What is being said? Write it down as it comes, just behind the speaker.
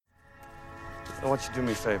I want you to do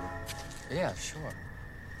me a favor. Yeah, sure.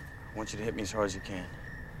 I want you to hit me as hard as you can.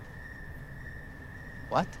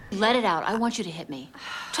 What? Let it out. I want you to hit me.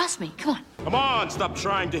 Trust me. Come on. Come on, stop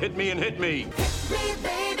trying to hit me and hit me. Hit me,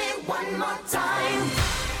 baby, one more time.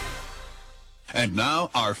 And now,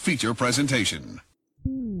 our feature presentation.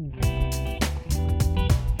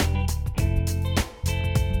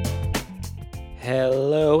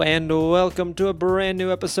 Hello and welcome to a brand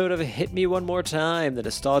new episode of Hit Me One More Time, the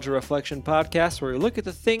Nostalgia Reflection podcast where we look at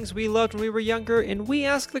the things we loved when we were younger and we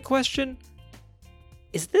ask the question,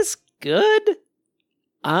 is this good?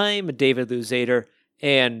 I'm David Luzader,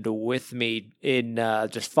 and with me in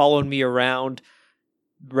just following me around,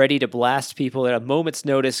 ready to blast people at a moment's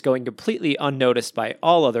notice, going completely unnoticed by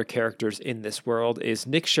all other characters in this world, is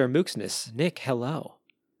Nick Sharmuxness. Nick, hello.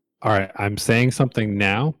 All right, I'm saying something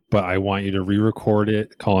now, but I want you to re-record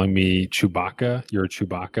it calling me Chewbacca, you're a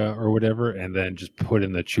Chewbacca or whatever, and then just put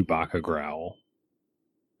in the Chewbacca growl.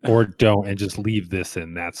 Or don't, and just leave this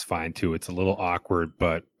in. That's fine too. It's a little awkward,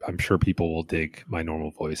 but I'm sure people will dig my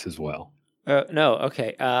normal voice as well. No,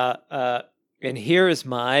 okay. And here is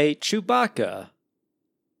my Chewbacca.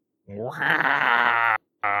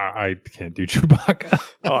 I can't do Chewbacca.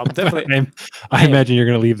 Oh, I'm definitely. I imagine you're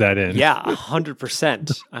going to leave that in. Yeah,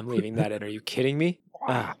 100%. I'm leaving that in. Are you kidding me?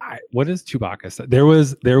 What is Chewbacca say? There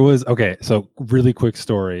was. Okay, so really quick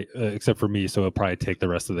story, except for me, so it'll probably take the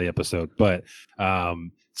rest of the episode. But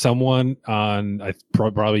someone on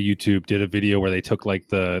probably YouTube did a video where they took like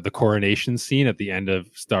the coronation scene at the end of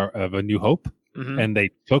A New Hope, and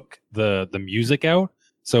they took the music out.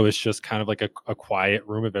 So it's just kind of like a quiet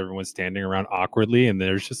room of everyone standing around awkwardly. And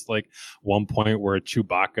there's just like one point where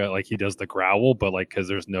Chewbacca, like he does the growl, but like, cause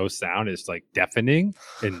there's no sound, it's like deafening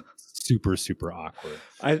and super, super awkward.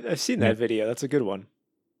 I've seen that video. That's a good one.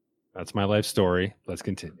 That's my life story. Let's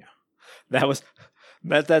continue.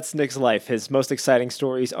 That's Nick's life. His most exciting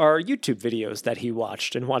stories are YouTube videos that he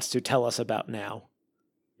watched and wants to tell us about now.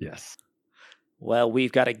 Yes. Well,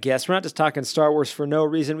 we've got a guest. We're not just talking Star Wars for no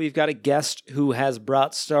reason. We've got a guest who has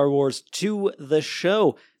brought Star Wars to the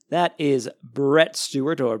show. That is Brett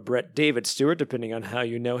Stewart, or Brett David Stewart, depending on how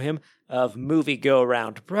you know him, of Movie Go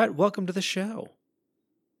Round. Brett, welcome to the show.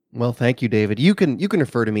 Well, thank you, David. You can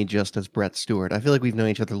refer to me just as Brett Stewart. I feel like we've known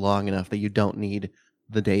each other long enough that you don't need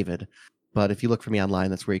the David. But if you look for me online,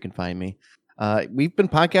 that's where you can find me. We've been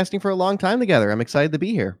podcasting for a long time together. I'm excited to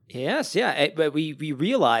be here. Yes, yeah. But we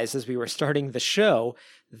realized as we were starting the show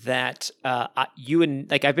that I've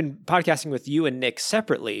been podcasting with you and Nick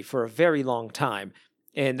separately for a very long time.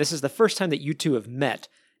 And this is the first time that you two have met.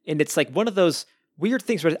 And it's like one of those weird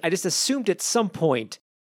things where I just assumed at some point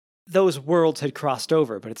those worlds had crossed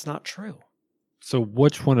over, but it's not true. So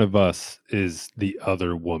which one of us is the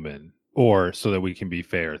other woman? Or, so that we can be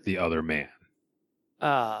fair, the other man?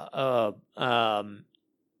 I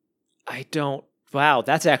don't. Wow,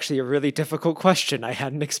 that's actually a really difficult question. I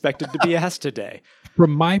hadn't expected to be asked today.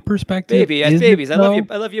 From my perspective, babies, I love you.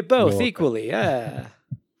 I love you both No. equally. Yeah.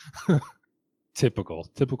 Typical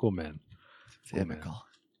men. Typical.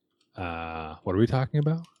 What are we talking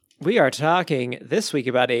about? We are talking this week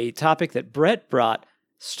about a topic that Brett brought: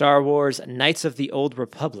 Star Wars: Knights of the Old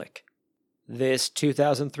Republic. This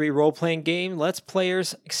 2003 role-playing game lets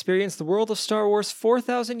players experience the world of Star Wars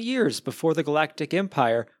 4,000 years before the Galactic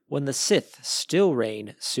Empire, when the Sith still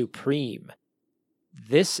reign supreme.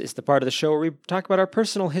 This is the part of the show where we talk about our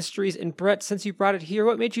personal histories. And Brett, since you brought it here,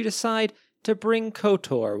 what made you decide to bring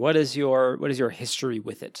KOTOR? What is your history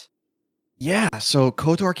with it? Yeah, so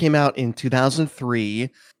KOTOR came out in 2003.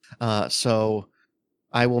 So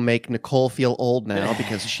I will make Nicole feel old now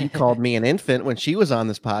because she called me an infant when she was on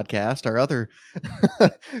this podcast, our other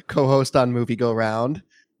co-host on Movie Go Round.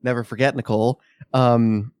 Never forget, Nicole.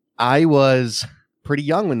 I was pretty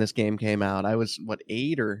young when this game came out. I was,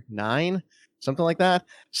 8 or 9? Something like that.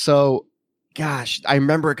 So, gosh, I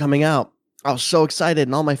remember it coming out. I was so excited,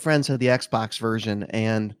 and all my friends had the Xbox version,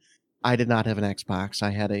 and I did not have an Xbox. I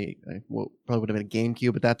had probably would have been a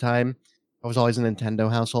GameCube at that time. I was always a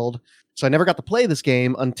Nintendo household. So I never got to play this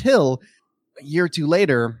game until a year or two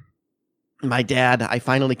later. My dad, I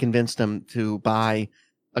finally convinced him to buy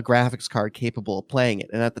a graphics card capable of playing it.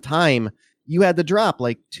 And at the time, you had to drop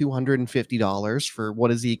like $250 for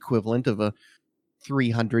what is the equivalent of a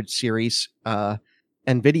 300 series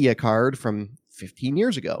NVIDIA card from 15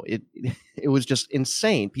 years ago. It was just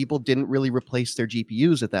insane. People didn't really replace their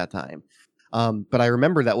GPUs at that time. But I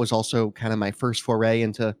remember that was also kind of my first foray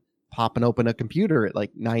into popping open a computer at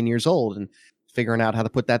like 9 years old and figuring out how to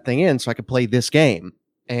put that thing in so I could play this game,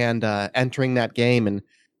 and entering that game. And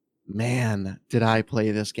man, did I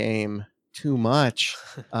play this game too much.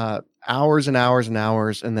 Hours and hours and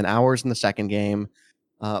hours, and then hours in the second game.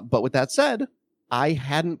 But with that said, I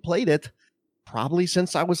hadn't played it probably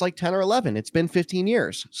since I was like 10 or 11. It's been 15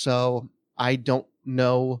 years. So I don't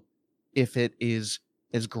know if it is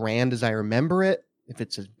as grand as I remember it. If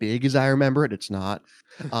it's as big as I remember it, it's not.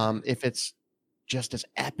 If it's just as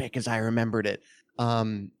epic as I remembered it.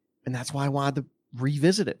 And that's why I wanted to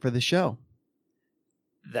revisit it for the show.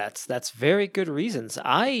 That's very good reasons.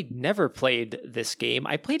 I never played this game.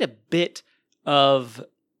 I played a bit of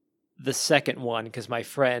the second one because my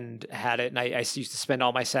friend had it, and I used to spend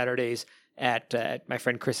all my Saturdays at my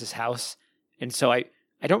friend Chris's house. And so I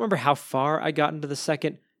don't remember how far I got into the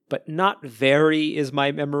second, but not very is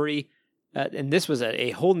my memory. And this was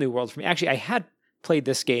a whole new world for me. Actually, I had played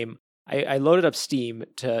this game. I loaded up Steam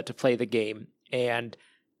to play the game, and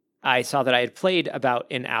I saw that I had played about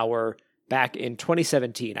an hour back in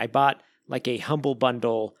 2017. I bought like a Humble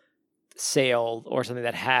Bundle sale or something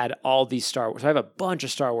that had all these Star Wars. So I have a bunch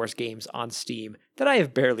of Star Wars games on Steam that I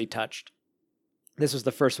have barely touched. This was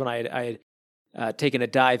the first one I had taken a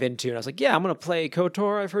dive into, and I was like, yeah, I'm going to play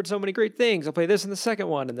KOTOR. I've heard so many great things. I'll play this and the second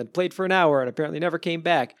one, and then played for an hour and apparently never came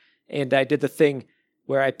back. And I did the thing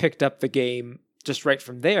where I picked up the game just right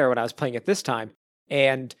from there when I was playing it this time,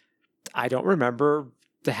 and I don't remember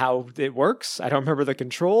how it works. I don't remember the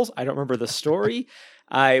controls. I don't remember the story.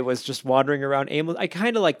 I was just wandering around aimless. I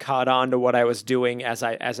kind of like caught on to what I was doing as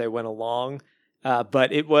I went along,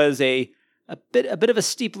 but it was a bit of a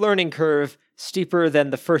steep learning curve, steeper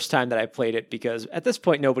than the first time that I played it, because at this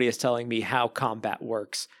point nobody is telling me how combat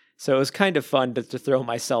works. So it was kind of fun to throw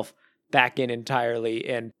myself back in entirely,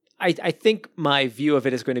 and I think my view of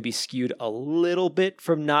it is going to be skewed a little bit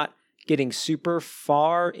from not getting super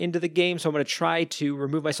far into the game, so I'm going to try to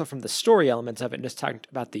remove myself from the story elements of it and just talk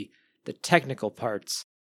about the technical parts.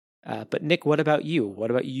 But Nick, what about you?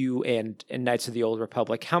 What about you and Knights of the Old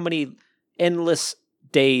Republic? How many endless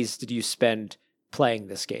days did you spend playing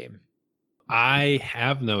this game? I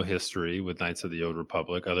have no history with Knights of the Old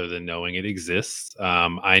Republic other than knowing it exists.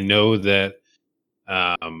 I know that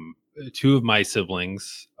two of my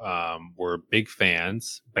siblings were big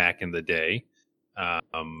fans back in the day.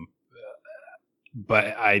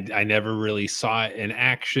 But I never really saw it in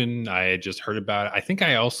action. I had just heard about it. I think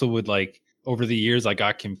I also would like, over the years, I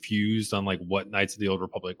got confused on like what Knights of the Old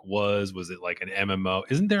Republic was. Was it like an MMO?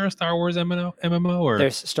 Isn't there a Star Wars MMO? Or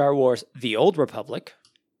there's Star Wars: The Old Republic,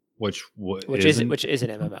 which is an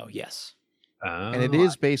MMO, yes. And it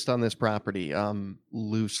is based on this property,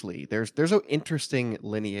 loosely. There's an interesting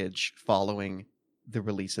lineage following the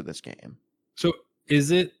release of this game. So is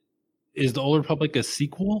the Old Republic a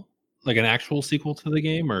sequel? Like an actual sequel to the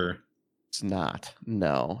game, or it's not?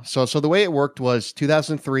 No. So the way it worked was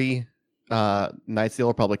 2003, Knights of the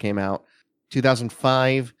Old Republic came out.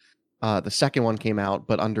 2005, the second one came out,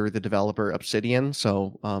 but under the developer Obsidian.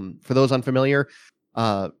 So for those unfamiliar,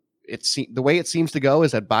 the way it seems to go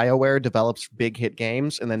is that BioWare develops big hit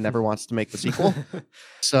games and then never wants to make the sequel.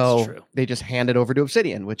 So they just hand it over to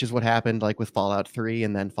Obsidian, which is what happened like with Fallout 3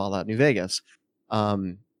 and then Fallout New Vegas.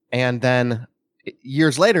 And then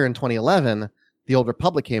years later in 2011, The Old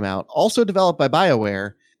Republic came out, also developed by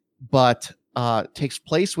BioWare, but takes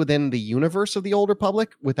place within the universe of The Old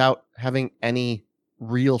Republic without having any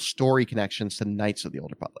real story connections to Knights of the Old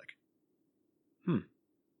Republic.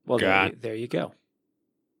 Well, there you go.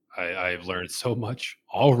 I've learned so much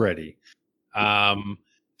already.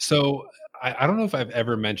 So I don't know if I've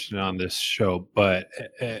ever mentioned it on this show, but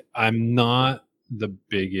I'm not the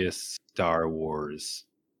biggest Star Wars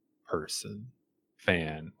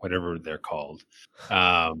fan, whatever they're called.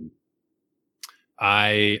 I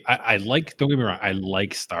like, don't get me wrong, I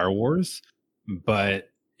like Star Wars,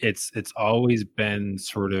 but it's always been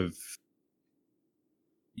sort of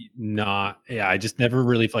not, I just never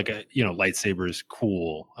really feel like lightsaber is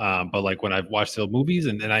cool. But like when I've watched the old movies,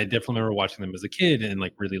 and I definitely remember watching them as a kid and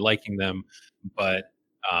like really liking them, but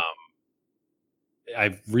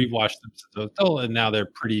I've rewatched them since I was adult, and now they're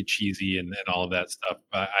pretty cheesy and all of that stuff.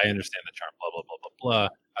 But I understand the charm, blah, blah, blah, blah, blah.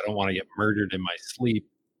 I don't want to get murdered in my sleep.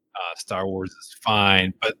 Star Wars is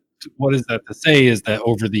fine. But what is that to say is that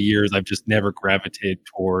over the years, I've just never gravitated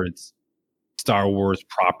towards Star Wars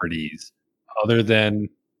properties other than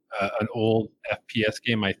an old FPS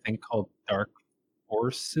game, I think, called Dark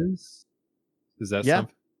Forces. Is that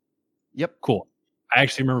something? Yep. Cool. I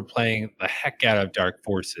actually remember playing the heck out of Dark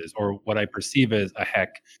Forces, or what I perceive as a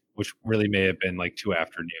heck, which really may have been like 2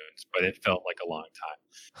 afternoons, but it felt like a long time.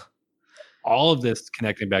 All of this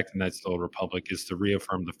connecting back to Knights of the Old Republic is to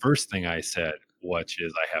reaffirm the first thing I said, which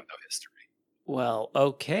is I have no history. Well,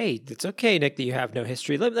 okay. It's okay, Nick, that you have no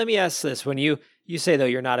history. Let me ask this. When you say, though,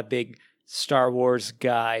 you're not a big Star Wars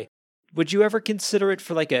guy. Would you ever consider it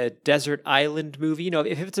for like a desert island movie? You know,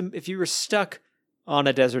 if you were stuck on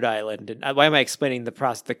a desert island, and why am I explaining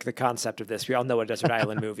the concept of this? We all know what a desert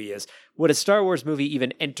island movie is. Would a Star Wars movie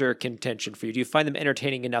even enter contention for you? Do you find them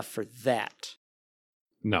entertaining enough for that?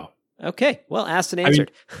 No. Okay, well, asked and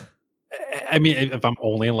answered. I mean, if I'm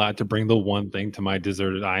only allowed to bring the one thing to my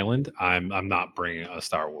deserted island, I'm not bringing a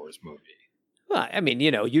Star Wars movie. Well, I mean,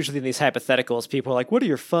 you know, usually in these hypotheticals, people are like, what are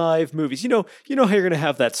your 5 movies? You know how you're going to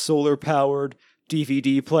have that solar-powered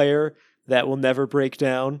DVD player that will never break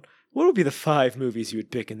down? What would be the 5 movies you would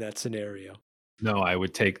pick in that scenario? No, I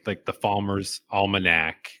would take like the Falmer's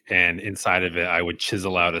Almanac, and inside of it, I would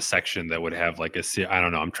chisel out a section that would have like I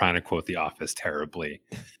don't know, I'm trying to quote The Office terribly.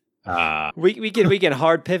 We can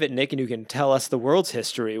hard pivot, Nick, and you can tell us the world's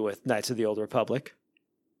history with Knights of the Old Republic.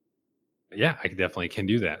 Yeah, I definitely can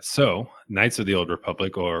do that. So, Knights of the Old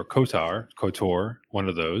Republic, or KOTOR, one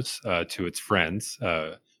of those, to its friends,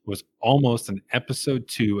 was almost an Episode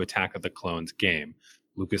 2 Attack of the Clones game.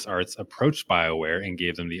 LucasArts approached BioWare and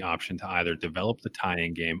gave them the option to either develop the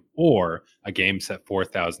tie-in game or a game set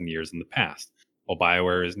 4,000 years in the past. While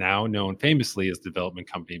BioWare is now known famously as the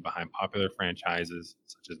development company behind popular franchises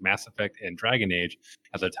such as Mass Effect and Dragon Age,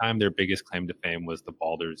 at the time their biggest claim to fame was the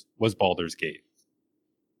Baldur's Gate.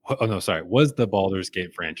 Was the Baldur's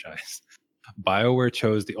Gate franchise. BioWare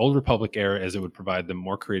chose the Old Republic era as it would provide them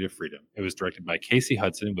more creative freedom. It was directed by Casey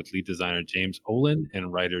Hudson with lead designer James Olin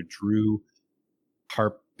and writer Drew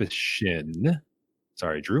Karpyshyn.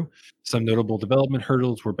 Sorry, Drew. Some notable development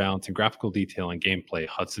hurdles were balancing graphical detail and gameplay.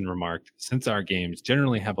 Hudson remarked, since our games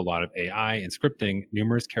generally have a lot of AI and scripting,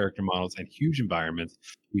 numerous character models, and huge environments,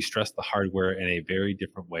 we stress the hardware in a very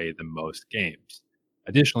different way than most games.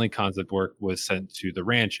 Additionally, concept work was sent to the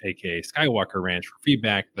ranch, aka Skywalker Ranch, for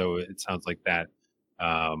feedback, though it sounds like that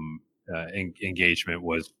engagement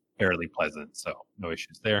was fairly pleasant, so no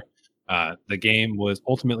issues there. The game was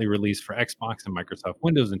ultimately released for Xbox and Microsoft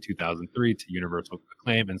Windows in 2003 to universal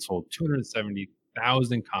acclaim and sold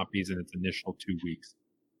 270,000 copies in its initial 2 weeks.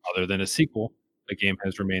 Other than a sequel, the game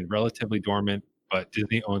has remained relatively dormant, but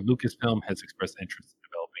Disney-owned Lucasfilm has expressed interest in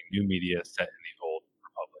developing new media set in the Old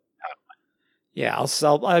Republic timeline.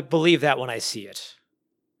 Yeah, I believe that when I see it.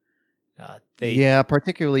 Yeah,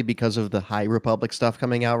 particularly because of the High Republic stuff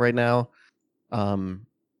coming out right now.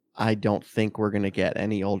 I don't think we're going to get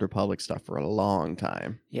any Old Republic stuff for a long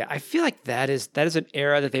time. Yeah, I feel like that is an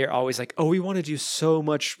era that they are always like, oh, we want to do so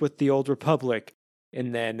much with the Old Republic,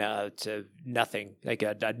 and then to nothing. Like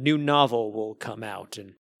a new novel will come out,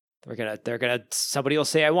 and somebody will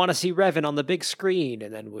say, I want to see Revan on the big screen,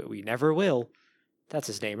 and then we never will. That's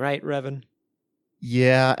his name, right, Revan?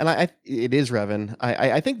 Yeah, and it is Revan.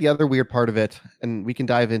 I think the other weird part of it, and we can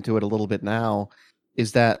dive into it a little bit now,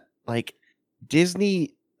 is that like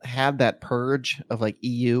Disney had that purge of like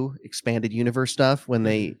EU expanded universe stuff when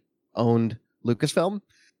they owned Lucasfilm,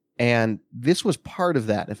 and this was part of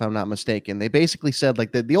that, if I'm not mistaken. They basically said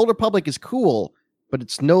like the Old Republic is cool, but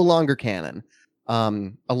it's no longer canon.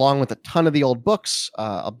 Along with a ton of the old books,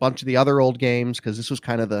 a bunch of the other old games, because this was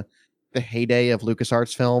kind of the heyday of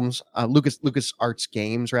LucasArts films, LucasArts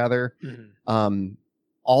games rather. Mm-hmm.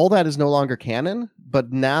 All that is no longer canon,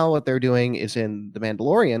 but now what they're doing is in The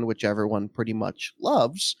Mandalorian, which everyone pretty much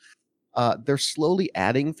loves. They're slowly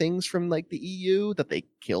adding things from like the EU that they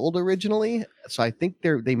killed originally. So I think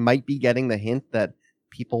they might be getting the hint that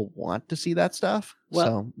people want to see that stuff.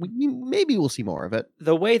 Well, so maybe we'll see more of it.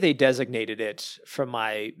 The way they designated it, from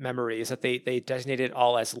my memory, is that they designated it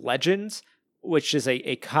all as legends, which is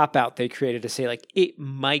a cop-out they created to say like it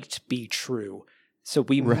might be true. So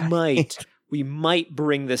we might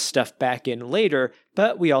bring this stuff back in later,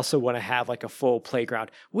 but we also want to have like a full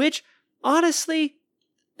playground, which honestly,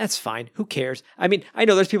 that's fine. Who cares? I mean, I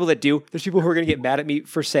know there's people that do. There's people who are going to get mad at me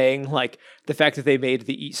for saying like the fact that they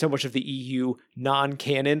made so much of the EU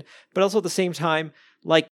non-canon, but also at the same time,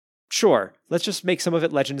 like, sure, let's just make some of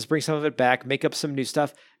it legends, bring some of it back, make up some new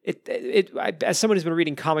stuff. As someone who's been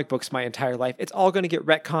reading comic books my entire life, it's all going to get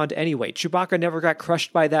retconned anyway. Chewbacca never got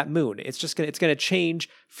crushed by that moon. It's going to change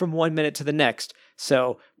from 1 minute to the next.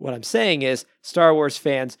 So what I'm saying is, Star Wars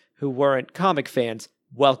fans who weren't comic fans,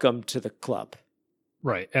 welcome to the club.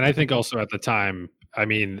 Right, and I think also at the time, I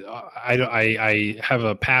mean, I have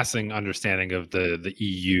a passing understanding of the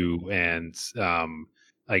EU and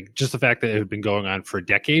like just the fact that it had been going on for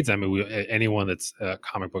decades. I mean, anyone that's a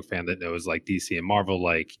comic book fan that knows like DC and Marvel,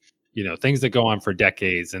 like, you know, things that go on for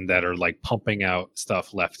decades and that are like pumping out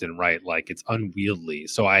stuff left and right, like it's unwieldy.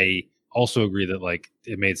 So I also agree that like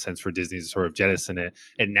it made sense for Disney to sort of jettison it.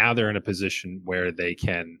 And now they're in a position where they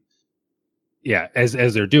can yeah, as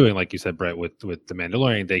they're doing, like you said, Brett, with the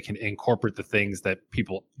Mandalorian, they can incorporate the things that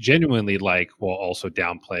people genuinely like while also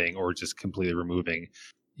downplaying or just completely removing,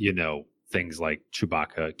 things like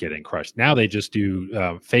Chewbacca getting crushed. Now they just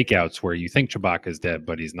do fake outs where you think Chewbacca is dead,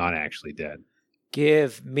 but he's not actually dead.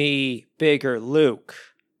 Give me bigger Luke.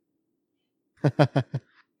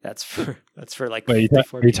 That's for like. Wait,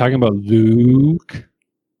 are you talking about Luke?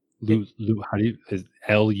 Luke, how do you is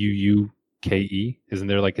Luuke? Isn't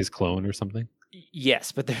there like his clone or something?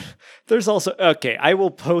 Yes, but there's also okay. I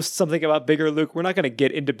will post something about Bigger Luke. We're not going to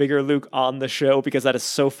get into Bigger Luke on the show because that is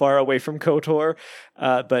so far away from KOTOR.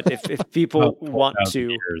 But if people want to,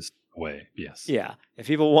 years away, yes, yeah. If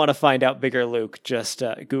people want to find out Bigger Luke, just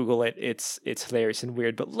Google it. It's hilarious and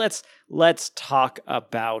weird. But let's talk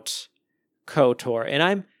about KOTOR. And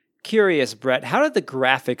I'm curious, Brett, how did the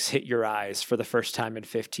graphics hit your eyes for the first time in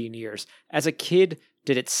 15 years? As a kid,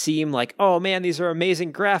 did it seem like, oh man, these are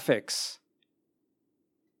amazing graphics?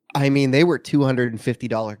 I mean, they were $250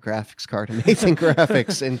 graphics card, amazing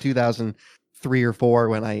graphics in 2003 or 4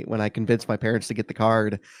 when I convinced my parents to get the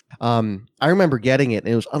card. I remember getting it,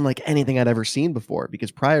 and it was unlike anything I'd ever seen before,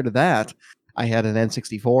 because prior to that, I had an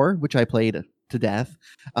N64, which I played to death,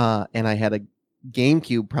 and I had a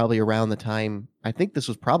GameCube probably around the time, I think this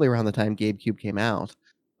was probably around the time GameCube came out.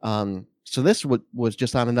 So this was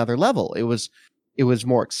just on another level. It was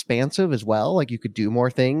more expansive as well. Like you could do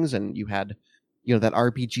more things, and you had, that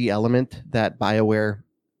RPG element that BioWare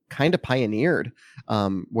kind of pioneered,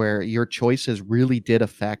 where your choices really did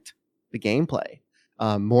affect the gameplay,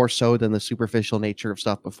 more so than the superficial nature of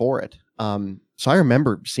stuff before it. So I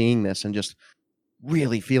remember seeing this and just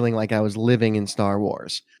really feeling like I was living in Star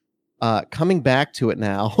Wars. Coming back to it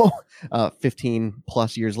now, 15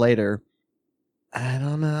 plus years later, I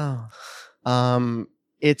don't know.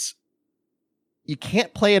 You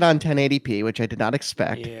can't play it on 1080p, which I did not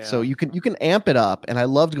expect. Yeah. So you can amp it up, and I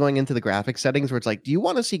loved going into the graphic settings where it's like, do you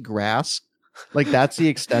want to see grass? Like that's the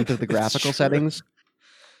extent of the graphical settings.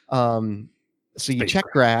 So you check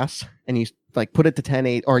grass, and you like put it to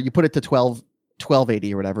 1080, or you put it to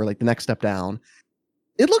 1280 or whatever, like the next step down.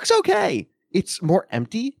 It looks okay. It's more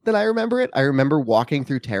empty than I remember it. I remember walking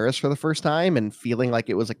through Terrace for the first time and feeling like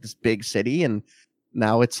it was like this big city, and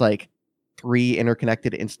now it's like 3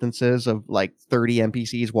 interconnected instances of like 30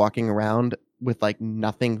 NPCs walking around with like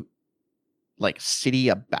nothing like city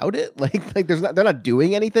about it. Like they're not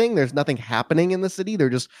doing anything. There's nothing happening in the city. They're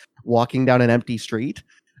just walking down an empty street.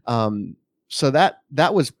 So that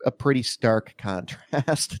was a pretty stark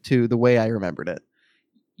contrast to the way I remembered it.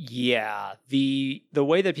 Yeah, the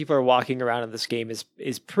way that people are walking around in this game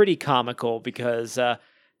is pretty comical because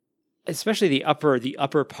especially the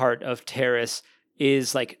upper part of Terrace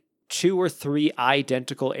is like 2 or 3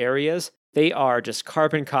 identical areas. They are just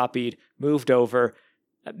carbon copied, moved over.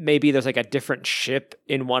 Maybe there's like a different ship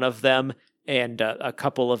in one of them and a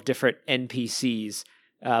couple of different NPCs.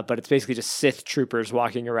 But it's basically just Sith troopers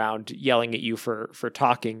walking around yelling at you for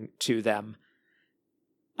talking to them.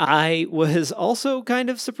 I was also kind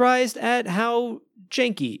of surprised at how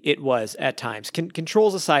janky it was at times.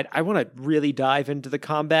 Controls aside, I want to really dive into the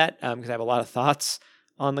combat because I have a lot of thoughts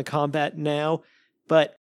on the combat now.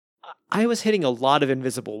 But I was hitting a lot of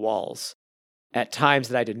invisible walls at times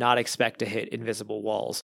that I did not expect to hit invisible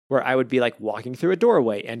walls, where I would be like walking through a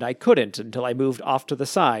doorway and I couldn't until I moved off to the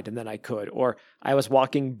side and then I could. Or I was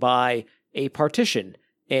walking by a partition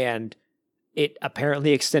and it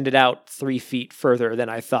apparently extended out 3 feet further than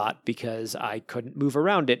I thought because I couldn't move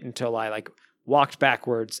around it until I like walked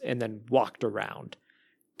backwards and then walked around.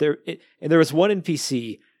 And there was one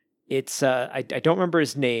NPC. It's I don't remember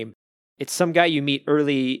his name. It's some guy you meet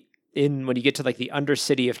early in when you get to like the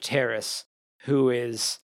undercity of Terrace, who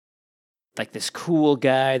is like this cool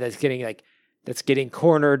guy that's getting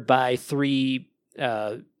cornered by 3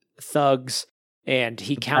 thugs. And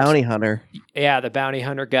he counts bounty hunter. Yeah, the bounty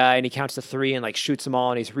hunter guy, and he counts to 3 and like shoots them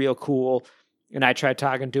all, and he's real cool. And I tried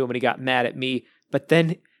talking to him, and he got mad at me. But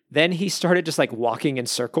then he started just like walking in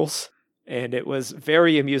circles, and it was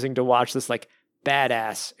very amusing to watch this like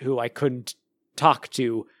badass who I couldn't talk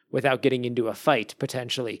to without getting into a fight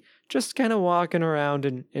potentially, just kind of walking around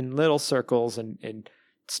in little circles and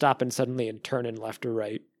stopping suddenly and turning left or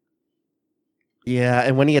right. Yeah,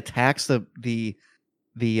 and when he attacks the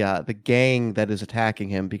gang that is attacking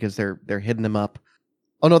him because they're hitting him up.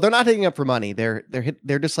 Oh no, they're not hitting him up for money. They're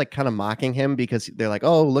just like kind of mocking him because they're like,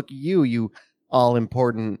 "Oh, look at you all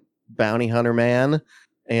important bounty hunter man."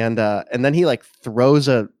 And then he like throws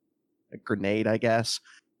a grenade, I guess.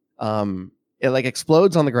 It like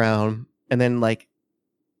explodes on the ground, and then like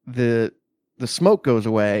the smoke goes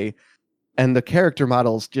away, and the character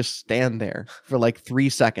models just stand there for like 3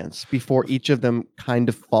 seconds before each of them kind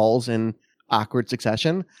of falls in awkward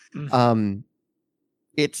succession.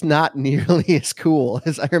 It's not nearly as cool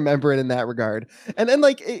as I remember it in that regard. And then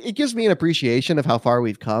like it gives me an appreciation of how far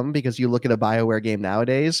we've come, because you look at a BioWare game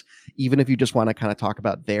nowadays, even if you just want to kind of talk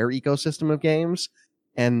about their ecosystem of games,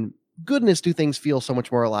 and goodness, do things feel so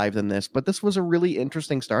much more alive than this. But this was a really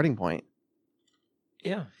interesting starting point.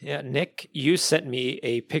 Yeah. Nick, you sent me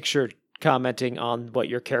a picture commenting on what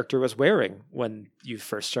your character was wearing when you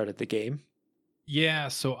first started the game. Yeah,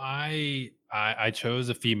 so I chose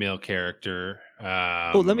a female character.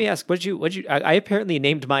 Let me ask, I apparently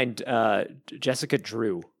named mine Jessica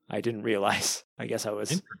Drew. I didn't realize. I guess I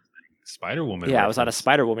was Spider-Woman. Yeah, I was on a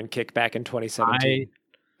Spider-Woman kick back in 2017.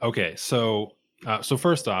 Okay, so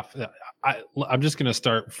first off, I'm just going to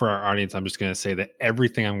start for our audience. I'm just going to say that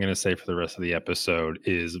everything I'm going to say for the rest of the episode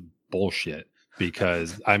is bullshit,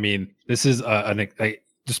 because I mean, this is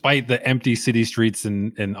despite the empty city streets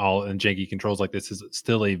and janky controls, like this is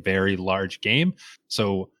still a very large game.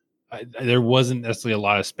 So there wasn't necessarily a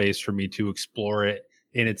lot of space for me to explore it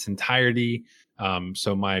in its entirety.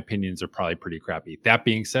 So my opinions are probably pretty crappy. That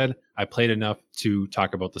being said, I played enough to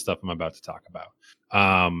talk about the stuff I'm about to talk about.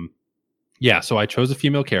 So I chose a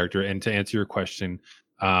female character, and to answer your question,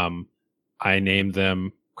 I named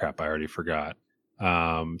them, I already forgot.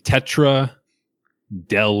 Tetra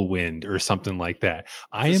Delwind or something like that.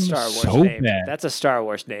 I am so bad. That's a Star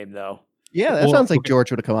Wars name, though. Yeah, that sounds like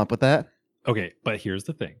George would have come up with that. Okay, but here's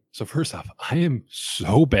the thing. So first off, I am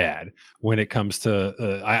so bad when it comes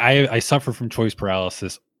to I suffer from choice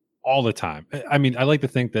paralysis all the time. I mean, I like to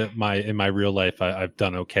think that in my real life I've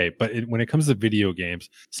done okay, but when it comes to video games,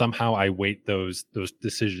 somehow I weight those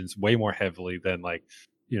decisions way more heavily than, like,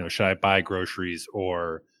 should I buy groceries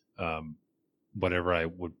or whatever I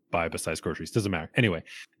would buy besides groceries. Doesn't matter. Anyway,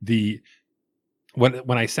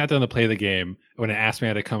 when I sat down to play the game, when it asked me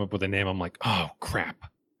how to come up with a name, I'm like, oh crap,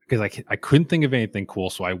 because I couldn't think of anything cool.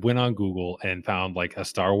 So I went on Google and found like a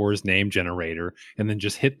Star Wars name generator, and then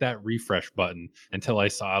just hit that refresh button until I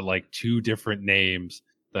saw like 2 different names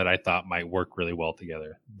that I thought might work really well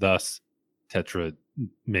together. Thus, Tetra,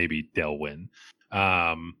 maybe Delwyn.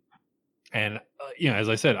 And as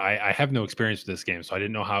I said, I have no experience with this game, so I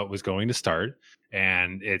didn't know how it was going to start.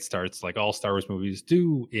 And it starts like all Star Wars movies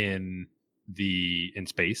do in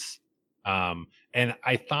space. And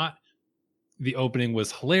I thought the opening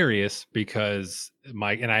was hilarious because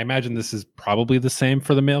and I imagine this is probably the same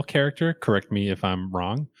for the male character. Correct me if I'm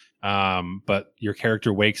wrong. But your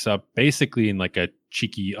character wakes up basically in like a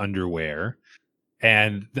cheeky underwear,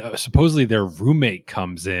 and supposedly their roommate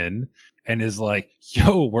comes in and is like,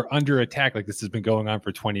 yo, we're under attack. Like, this has been going on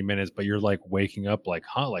for 20 minutes, but you're like waking up like,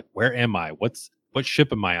 huh? Like, where am I? What ship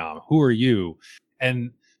am I on? Who are you?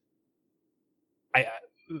 And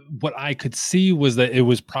what I could see was that it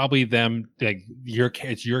was probably them, like,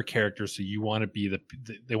 it's your character. So you want to be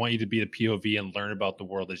they want you to be the POV and learn about the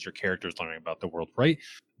world as your character is learning about the world. Right.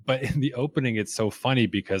 But in the opening, it's so funny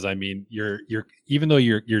because, I mean, you're even though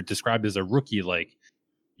you're described as a rookie, like,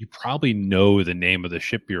 you probably know the name of the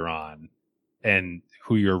ship you're on and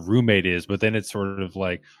who your roommate is, but then it's sort of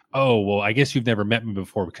like, oh, well, I guess you've never met me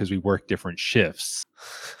before because we work different shifts.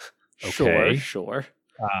 Okay. Sure.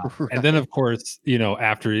 Right. And then, of course,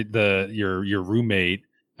 after your roommate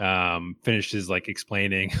finishes like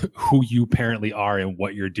explaining who you apparently are and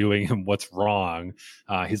what you're doing and what's wrong,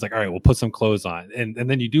 he's like, all right, we'll put some clothes on. And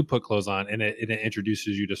then you do put clothes on, and it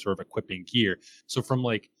introduces you to sort of equipping gear. So from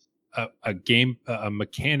like a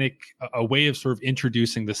mechanic, a way of sort of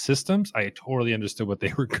introducing the systems, I totally understood what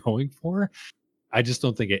they were going for. I just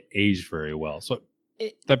don't think it aged very well. So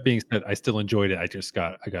that being said, I still enjoyed it. I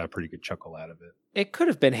got a pretty good chuckle out of it. It could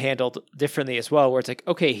have been handled differently as well, where it's like,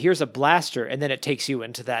 okay, here's a blaster, and then it takes you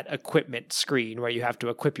into that equipment screen where you have to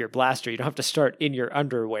equip your blaster. You don't have to start in your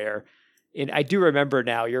underwear. And I do remember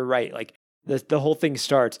now, you're right, like the whole thing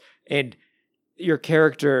starts, and your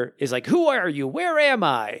character is like, who are you? Where am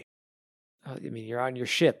I? I mean, you're on your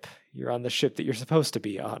ship. You're on the ship that you're supposed to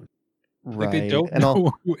be on. Right. Like, they don't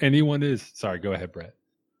know who anyone is. Sorry, go ahead, Brett.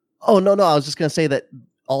 Oh, no. I was just going to say that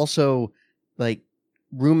also, like,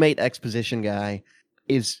 roommate exposition guy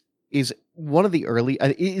is one of the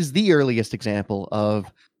earliest example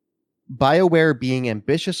of BioWare being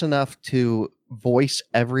ambitious enough to voice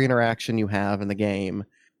every interaction you have in the game,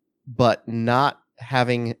 but not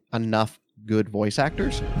having enough good voice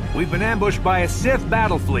actors. We've been ambushed by a Sith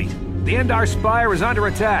battle fleet. The Endar Spire is under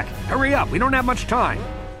attack. Hurry up, we don't have much time.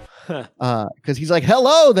 Because he's like,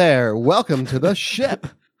 hello there, welcome to the ship,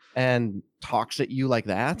 and talks at you like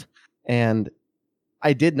that. And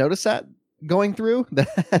I did notice that going through,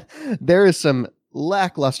 that there is some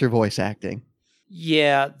lackluster voice acting.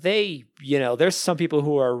 Yeah, there's some people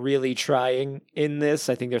who are really trying in this.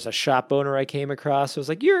 I think there's a shop owner I came across who was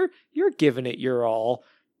like, you're giving it your all.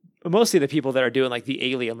 Mostly the people that are doing like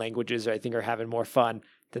the alien languages, I think, are having more fun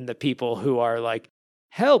than the people who are like,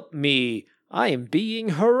 help me, I am being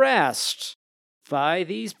harassed by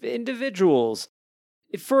these individuals.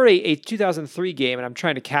 For a 2003 game, and I'm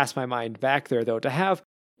trying to cast my mind back there, though, to have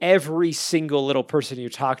every single little person you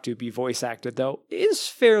talk to be voice acted, though, is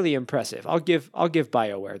fairly impressive. I'll give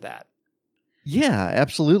BioWare that. Yeah,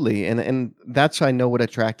 absolutely. And that's, I know, what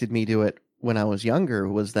attracted me to it when I was younger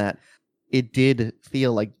was that it did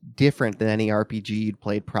feel like different than any RPG you'd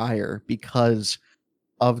played prior because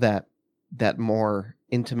of that more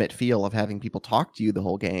intimate feel of having people talk to you the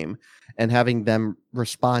whole game and having them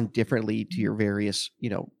respond differently to your various,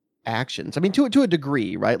 actions. I mean, to a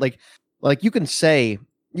degree, right? Like you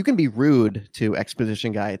can be rude to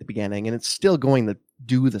exposition guy at the beginning and it's still going to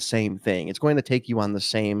do the same thing. It's going to take you on the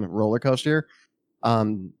same roller coaster.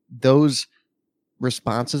 Those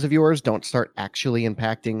responses of yours don't start actually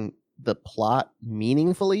impacting the plot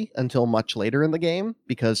meaningfully until much later in the game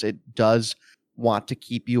because it does want to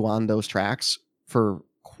keep you on those tracks for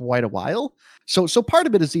quite a while. So part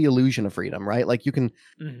of it is the illusion of freedom, right? Like you can,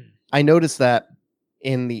 I noticed that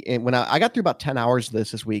when I got through about 10 hours of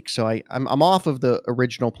this week. So I'm off of the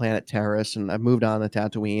original Planet Terrace and I've moved on to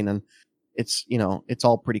Tatooine and it's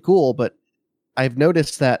all pretty cool, but I've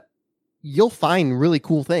noticed that you'll find really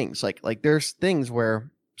cool things. Like there's things where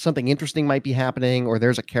something interesting might be happening or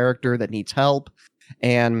there's a character that needs help.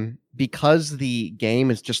 And because the game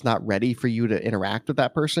is just not ready for you to interact with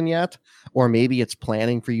that person yet, or maybe it's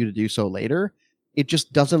planning for you to do so later, it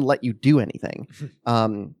just doesn't let you do anything.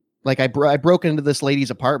 Like I broke into this lady's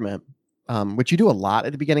apartment, which you do a lot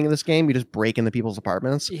at the beginning of this game. You just break into people's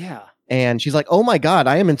apartments. Yeah. And she's like, oh my God,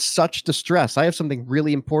 I am in such distress. I have something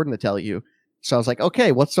really important to tell you. So I was like,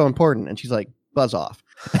 okay, what's so important? And she's like, buzz off.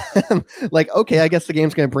 Like, okay, I guess the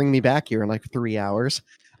game's going to bring me back here in like 3 hours.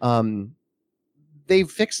 They've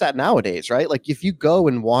fixed that nowadays, right? Like if you go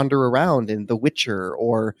and wander around in The Witcher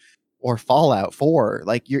or Fallout 4,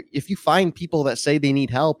 like if you find people that say they need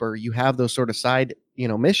help or you have those sort of side,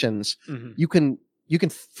 missions, you can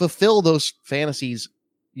fulfill those fantasies,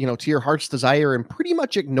 to your heart's desire and pretty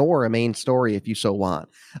much ignore a main story if you so want.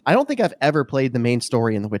 I don't think I've ever played the main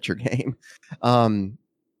story in the Witcher game.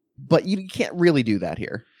 But you can't really do that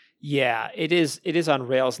here. Yeah, it is on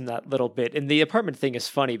rails in that little bit. And the apartment thing is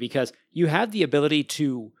funny because you have the ability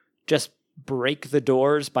to just break the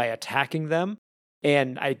doors by attacking them.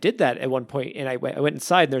 And I did that at one point, and I went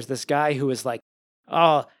inside, and there's this guy who is like,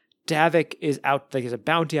 oh, Davik is out, like there's a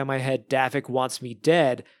bounty on my head, Davik wants me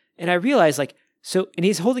dead. And I realized, and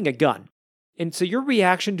he's holding a gun. And so your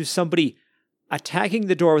reaction to somebody attacking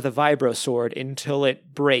the door with a vibro sword until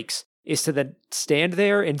it breaks is to then stand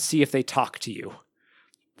there and see if they talk to you.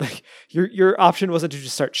 Like your option wasn't to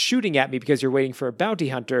just start shooting at me because you're waiting for a bounty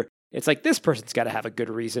hunter. It's like, this person's got to have a good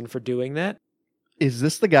reason for doing that. Is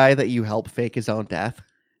this the guy that you help fake his own death?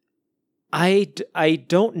 I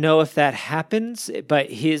don't know if that happens, but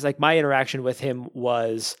my interaction with him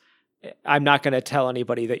was, I'm not going to tell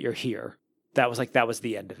anybody that you're here. That was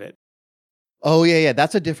the end of it. Oh yeah.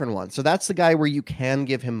 That's a different one. So that's the guy where you can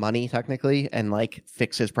give him money technically and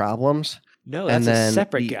fix his problems. No, that's a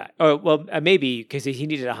separate guy. Oh, well, maybe because he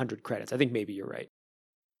needed 100 credits. I think maybe you're right.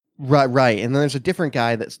 Right. And then there's a different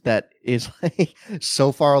guy that is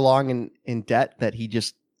so far along in debt that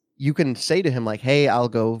you can say to him hey, I'll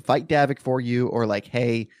go fight Davik for you, or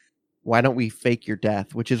hey, why don't we fake your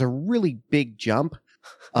death? Which is a really big jump.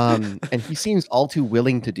 And he seems all too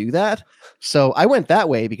willing to do that. So I went that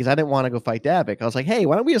way because I didn't want to go fight Davik. I was like, hey,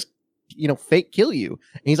 why don't we just fake kill you?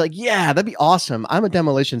 And he's like, yeah, that'd be awesome. I'm a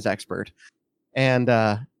demolitions expert. And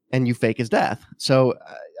you fake his death. So,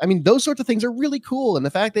 I mean, those sorts of things are really cool. And the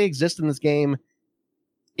fact they exist in this game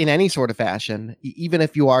in any sort of fashion, even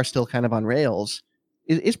if you are still kind of on rails,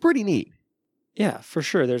 is pretty neat. Yeah, for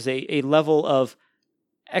sure. There's a level of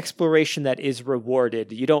exploration that is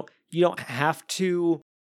rewarded. You don't have to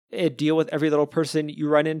deal with every little person you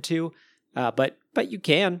run into, but you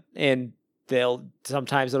can. And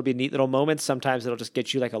sometimes it'll be neat little moments. Sometimes it'll just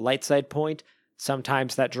get you a light side point.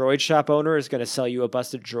 Sometimes that droid shop owner is going to sell you a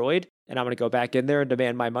busted droid, and I'm going to go back in there and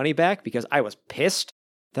demand my money back because I was pissed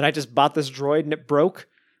that I just bought this droid and it broke.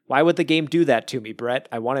 Why would the game do that to me, Brett?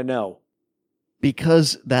 I want to know.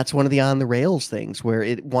 Because that's one of the on the rails things where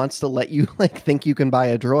it wants to let you think you can buy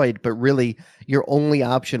a droid, but really your only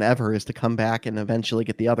option ever is to come back and eventually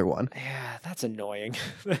get the other one. Yeah, that's annoying.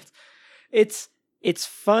 It's it's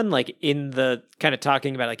fun, like in the kind of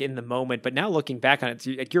talking about like in the moment, but now looking back on it,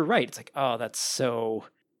 like you're right. It's like, oh, it's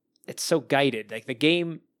so guided. Like the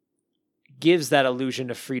game gives that illusion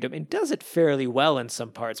of freedom and does it fairly well in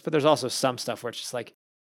some parts, but there's also some stuff where it's just like,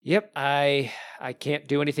 yep, I can't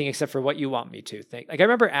do anything except for what you want me to think. Like I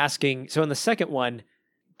remember asking, so in the second one,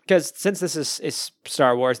 because since this is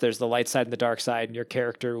Star Wars, there's the light side and the dark side, and your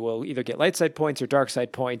character will either get light side points or dark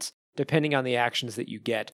side points, depending on the actions that you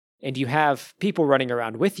get. And you have people running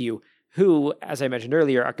around with you who, as I mentioned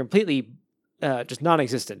earlier, are completely just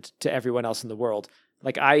non-existent to everyone else in the world.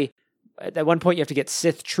 Like at one point you have to get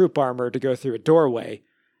Sith troop armor to go through a doorway,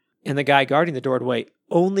 and the guy guarding the doorway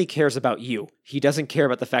only cares about you. He doesn't care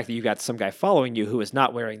about the fact that you got some guy following you who is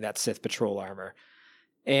not wearing that Sith patrol armor.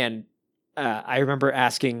 And I remember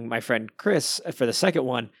asking my friend Chris for the second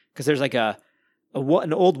one, because there's like an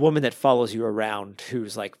old woman that follows you around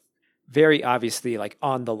who's like very obviously like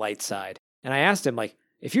on the light side. And I asked him, like,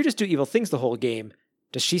 if you just do evil things the whole game,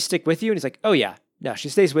 does she stick with you? And he's like, oh yeah, no, she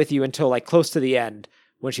stays with you until like close to the end,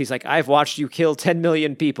 when she's like, I've watched you kill 10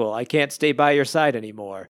 million people. I can't stay by your side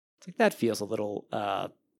anymore. It's like, that feels a little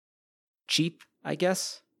cheap, I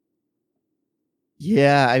guess.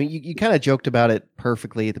 Yeah, I mean, you kind of joked about it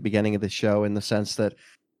perfectly at the beginning of the show, in the sense that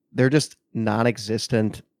they're just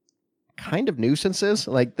non-existent kind of nuisances.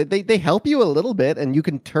 Like they help you a little bit, and you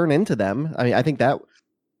can turn into them. I mean, I think that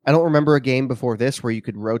I don't remember a game before this where you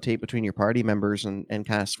could rotate between your party members and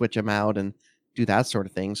kind of switch them out and do that sort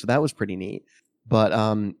of thing. So that was pretty neat. But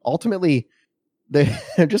ultimately,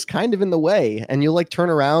 they're just kind of in the way, and you'll like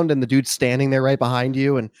turn around and the dude's standing there right behind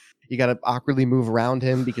you, and you got to awkwardly move around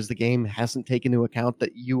him because the game hasn't taken into account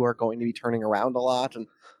that you are going to be turning around a lot, and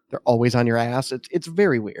they're always on your ass. It's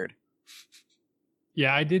very weird.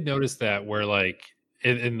 Yeah, I did notice that, where like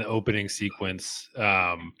in the opening sequence,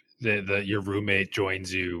 your roommate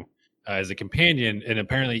joins you as a companion, and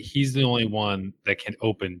apparently he's the only one that can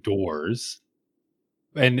open doors.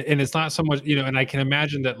 And it's not so much, and I can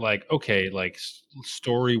imagine that, like, okay, like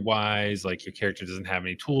story wise, like your character doesn't have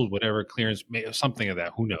any tools, whatever, clearance, something of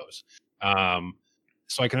that, who knows.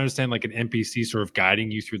 So I can understand like an NPC sort of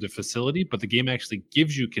guiding you through the facility, but the game actually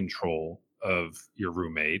gives you control of your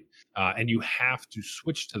roommate, and you have to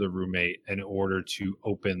switch to the roommate in order to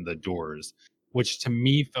open the doors, which to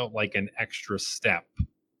me felt like an extra step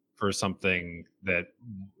for something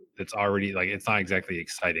that's already, like, it's not exactly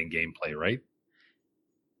exciting gameplay, right?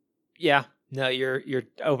 Yeah, no, your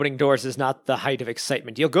opening doors is not the height of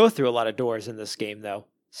excitement. You'll go through a lot of doors in this game, though.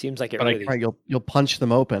 Seems like it But really. Right, you'll punch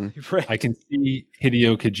them open. Right. I can see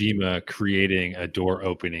Hideo Kojima creating a door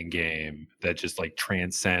opening game that just like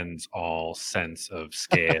transcends all sense of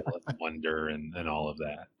scale and wonder and all of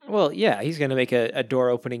that. Well, yeah, he's going to make a door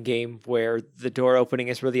opening game where the door opening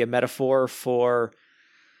is really a metaphor for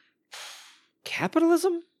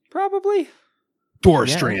capitalism, probably. Door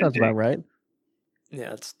Yeah, that Stranding. sounds about right.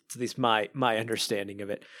 Yeah, that's at least my understanding of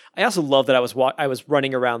it. I also love that I was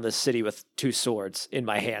running around this city with two swords in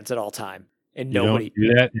my hands at all time, and You nobody.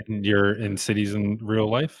 don't do that in cities in real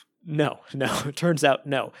life? No. It turns out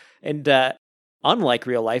no. And unlike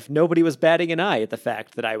real life, nobody was batting an eye at the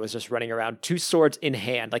fact that I was just running around two swords in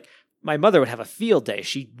hand. Like, my mother would have a field day.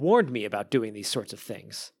 She warned me about doing these sorts of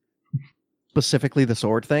things. Specifically the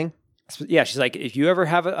sword thing. Yeah, she's like, if you ever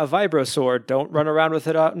have a vibro sword, don't run around with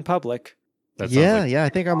it out in public. That sounds like- I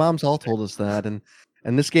think our moms all told us that, and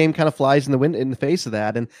this game kind of flies in the face of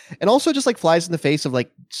that, and also just like flies in the face of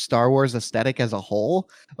like Star Wars aesthetic as a whole.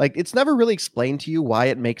 Like, it's never really explained to you why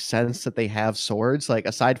it makes sense that they have swords, like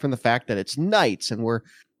aside from the fact that it's knights and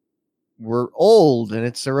we're old and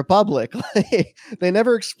it's a republic. They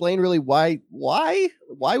never explain really why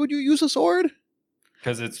would you use a sword?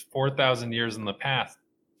 Because it's 4,000 years in the past.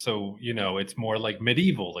 So, it's more like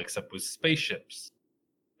medieval, except with spaceships.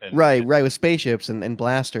 Right, with spaceships and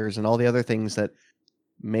blasters and all the other things that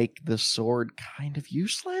make the sword kind of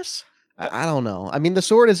useless. I don't know. I mean, the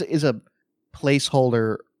sword is a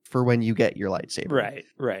placeholder for when you get your lightsaber.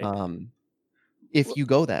 Right. If you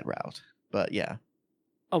go that route. But yeah.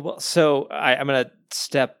 Oh, well, so I'm going to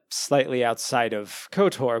step slightly outside of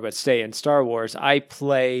KOTOR, but stay in Star Wars. I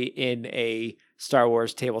play in a Star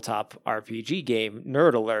Wars tabletop RPG game,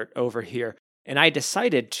 Nerd Alert, over here, and I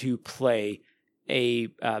decided to play a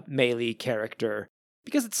melee character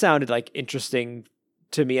because it sounded like interesting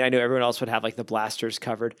to me, and I knew everyone else would have like the blasters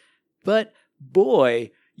covered. But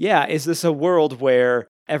boy, yeah, is this a world where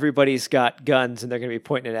everybody's got guns and they're going to be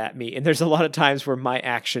pointing it at me? And there's a lot of times where my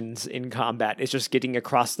actions in combat is just getting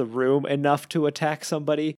across the room enough to attack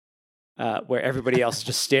somebody, where everybody else is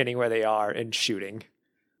just standing where they are and shooting.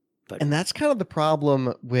 And that's kind of the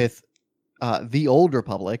problem with the Old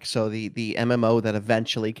Republic, so the MMO that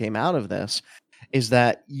eventually came out of this, is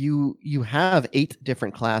that you have 8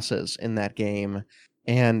 different classes in that game,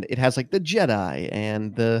 and it has like the Jedi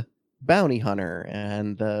and the bounty hunter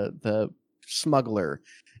and the smuggler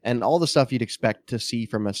and all the stuff you'd expect to see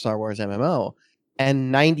from a Star Wars MMO.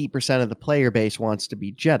 And 90% of the player base wants to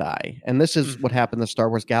be Jedi. And this is what happened to Star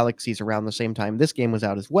Wars Galaxies around the same time this game was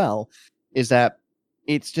out as well, is that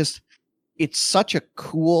it's such a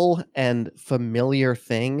cool and familiar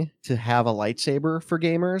thing to have a lightsaber for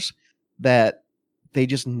gamers that they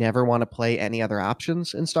just never want to play any other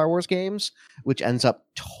options in Star Wars games, which ends up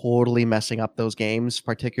totally messing up those games,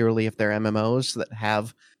 particularly if they're MMOs that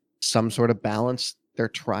have some sort of balance they're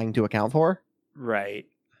trying to account for. Right.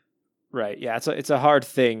 Yeah, it's a hard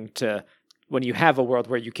thing to, when you have a world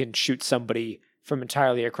where you can shoot somebody from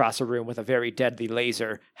entirely across a room with a very deadly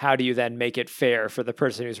laser, how do you then make it fair for the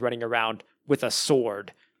person who's running around with a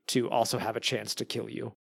sword to also have a chance to kill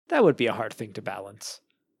you? That would be a hard thing to balance.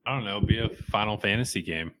 I don't know, be a Final Fantasy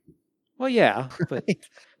game. Well, yeah, but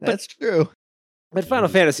That's true. But Final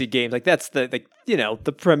Fantasy games, like that's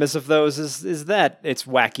the premise of those is that it's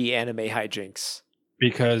wacky anime hijinks.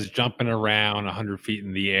 Because jumping around 100 feet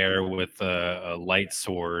in the air with a light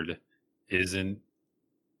sword isn't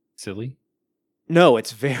silly. No,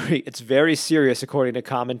 it's very serious according to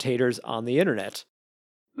commentators on the internet.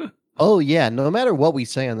 Oh yeah, no matter what we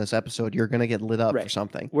say on this episode, you're gonna get lit up for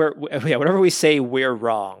something. Whatever we say, we're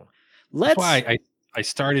wrong. That's why I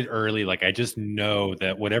started early. Like, I just know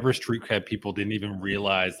that whatever street cred people didn't even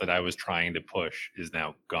realize that I was trying to push is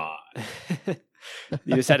now gone.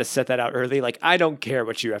 You just had to set that out early. Like, I don't care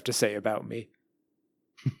what you have to say about me.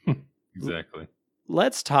 Exactly.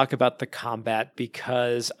 Let's talk about the combat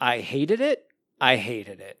because I hated it.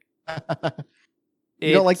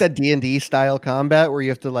 You don't like that D&D style combat where you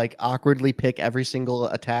have to like awkwardly pick every single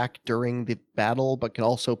attack during the battle, but can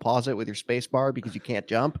also pause it with your space bar because you can't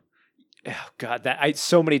jump? Oh God,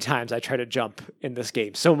 so many times I try to jump in this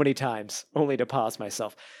game, so many times, only to pause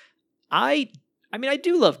myself. I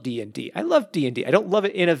do love D&D. I love D&D. I don't love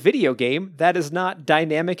it in a video game. That is not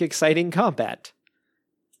dynamic, exciting combat.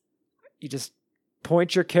 You just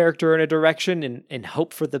point your character in a direction and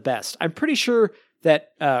hope for the best. I'm pretty sure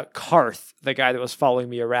that Karth, the guy that was following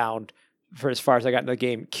me around for as far as I got in the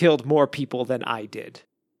game, killed more people than I did.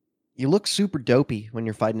 You look super dopey when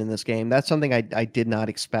you're fighting in this game. That's something I did not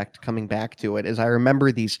expect coming back to it, is I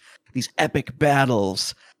remember these epic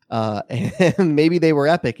battles. And maybe they were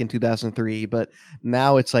epic in 2003, but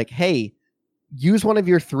now it's like, hey, use one of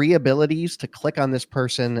your 3 abilities to click on this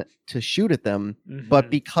person to shoot at them. Mm-hmm. But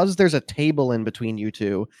because there's a table in between you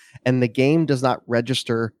two and the game does not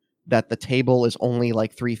register that the table is only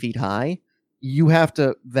like 3 feet high, you have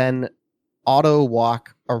to then auto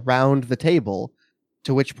walk around the table,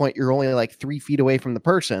 to which point you're only like 3 feet away from the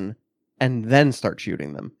person, and then start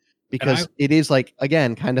shooting them. Because it is like,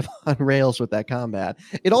 again, kind of on rails with that combat.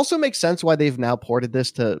 It also makes sense why they've now ported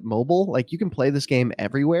this to mobile. Like, you can play this game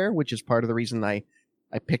everywhere, which is part of the reason I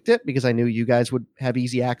picked it, because I knew you guys would have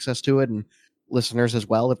easy access to it, and listeners as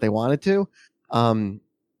well if they wanted to.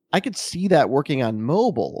 I could see that working on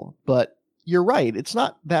mobile, but you're right. It's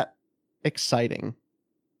not that exciting.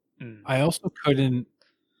 I also couldn't.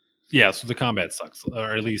 Yeah, so the combat sucks,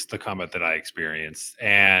 or at least the combat that I experienced.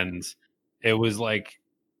 And it was like,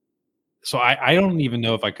 so I don't even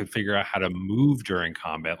know if I could figure out how to move during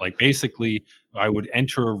combat. Like, basically, I would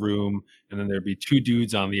enter a room and then there'd be 2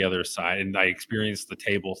 dudes on the other side, and I experienced the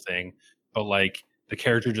table thing. But like, the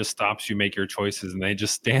character just stops you, make your choices, and they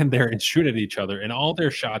just stand there and shoot at each other, and all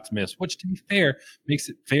their shots miss, which, to be fair, makes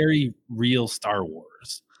it very real Star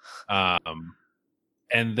Wars.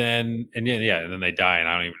 And then they die, and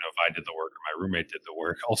I don't even know if I did the work or my roommate did the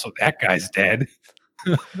work. Also, that guy's dead.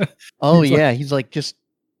 Oh yeah, he's like,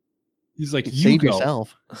 you save go.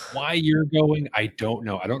 yourself. Why you're going, I don't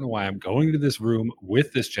know. I don't know why I'm going to this room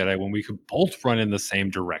with this Jedi when we could both run in the same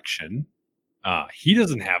direction. He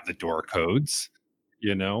doesn't have the door codes,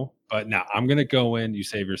 But now I'm gonna go in. You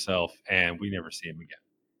save yourself, and we never see him again.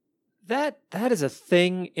 That is a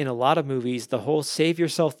thing in a lot of movies, the whole save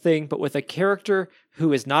yourself thing, but with a character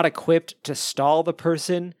who is not equipped to stall the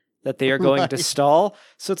person that they are going to stall.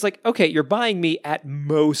 So it's like, okay, you're buying me at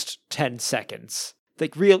most 10 seconds.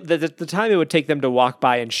 Like the time it would take them to walk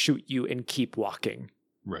by and shoot you and keep walking.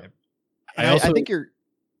 Right. I think you're...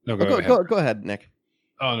 No, go ahead, Nick.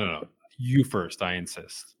 Oh, no. You first, I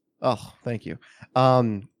insist. Oh, thank you.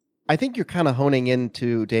 I think you're kind of honing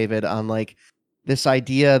into, David, on like this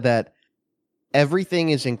idea that everything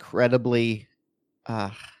is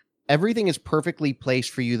everything is perfectly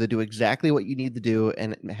placed for you to do exactly what you need to do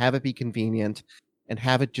and have it be convenient. and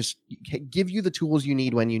have it just give you the tools you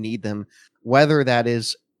need when you need them, whether that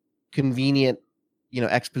is convenient,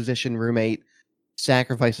 exposition roommate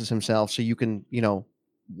sacrifices himself so you can,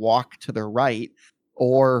 walk to the right,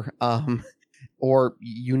 or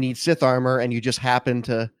you need Sith armor and you just happen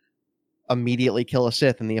to immediately kill a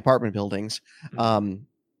Sith in the apartment buildings.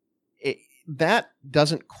 That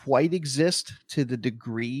doesn't quite exist to the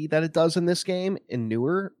degree that it does in this game, in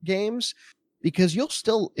newer games, because you'll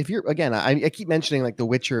still, if you're, again, I keep mentioning like The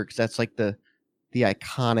Witcher because that's like the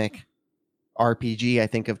iconic RPG I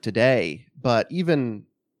think of today, but even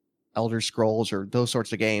Elder Scrolls or those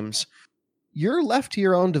sorts of games, you're left to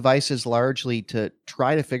your own devices largely to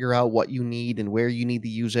try to figure out what you need and where you need to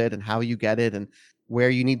use it and how you get it and where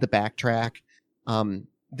you need to backtrack.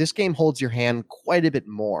 This game holds your hand quite a bit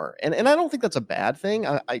more. And I don't think that's a bad thing.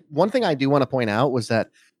 One thing I do want to point out was that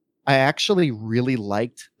I actually really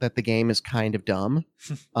liked that the game is kind of dumb.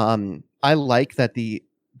 I like that the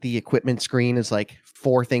equipment screen is like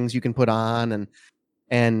 4 things you can put on,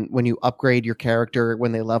 and when you upgrade your character,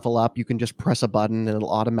 when they level up, you can just press a button and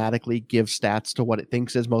it'll automatically give stats to what it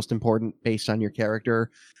thinks is most important based on your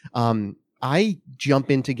character. I jump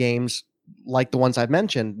into games like the ones I've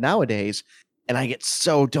mentioned nowadays, and I get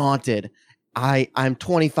so daunted. I'm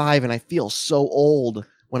 25 and I feel so old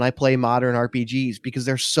when I play modern RPGs because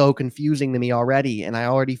they're so confusing to me already, and I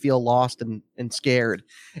already feel lost and scared.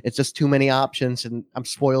 It's just too many options, and I'm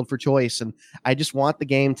spoiled for choice, and I just want the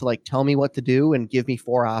game to like tell me what to do and give me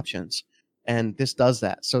 4 options. And this does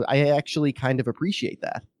that. So I actually kind of appreciate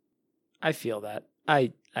that. I feel that.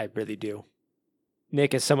 I really do.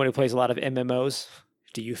 Nick, as someone who plays a lot of MMOs,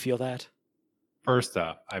 do you feel that? First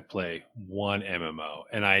up, I play one MMO,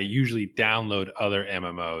 and I usually download other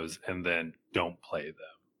MMOs and then don't play them.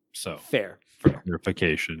 So fair. For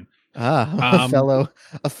clarification. A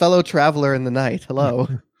fellow traveler in the night. Hello.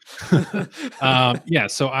 Yeah,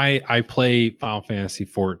 so I play Final Fantasy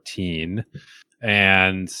 14,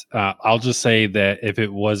 and I'll just say that if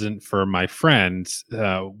it wasn't for my friend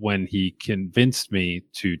when he convinced me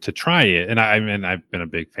to try it, and I've been a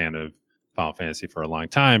big fan of Final Fantasy for a long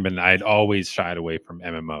time, and I'd always shied away from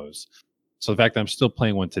MMOs. So the fact that I'm still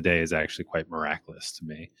playing one today is actually quite miraculous to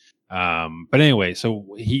me. But anyway,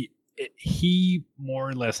 so he more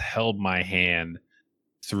or less held my hand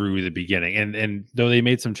through the beginning, and though they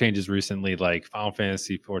made some changes recently, like Final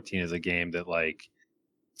Fantasy 14 is a game that like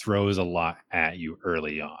throws a lot at you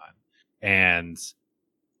early on, and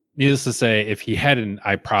needless to say, if he hadn't,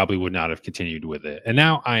 I probably would not have continued with it. And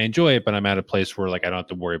now I enjoy it, but I'm at a place where like I don't have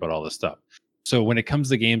to worry about all this stuff. So when it comes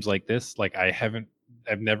to games like this, like I have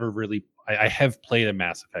played a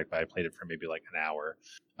Mass Effect, but I played it for maybe like an hour.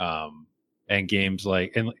 And games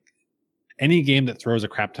like any game that throws a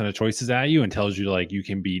crap ton of choices at you and tells you like you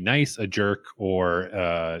can be nice, a jerk,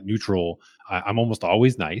 or neutral, I'm almost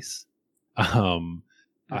always nice. I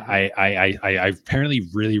apparently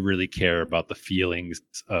really, really care about the feelings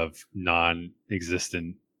of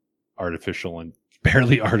non-existent artificial and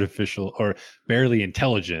barely artificial or barely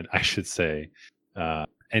intelligent, I should say,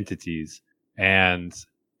 entities.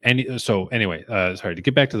 So anyway, sorry, to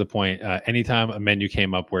get back to the point, anytime a menu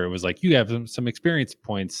came up where it was like, you have some experience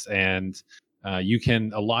points and you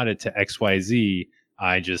can allot it to XYZ,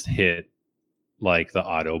 I just hit like the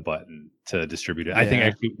auto button to distribute it. Yeah. I think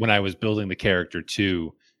actually when I was building the character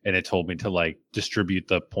too, and it told me to like distribute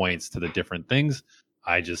the points to the different things,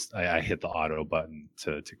 I hit the auto button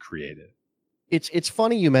to create it. It's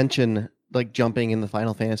funny you mention like jumping in the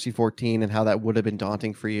Final Fantasy 14 and how that would have been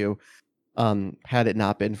daunting for you had it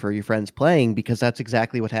not been for your friends playing, because that's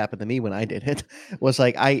exactly what happened to me when I did it. Was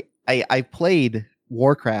like I played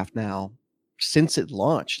Warcraft now since it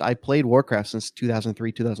launched. I played Warcraft since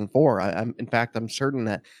 2003, 2004. I'm certain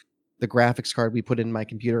that the graphics card we put in my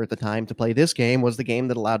computer at the time to play this game was the game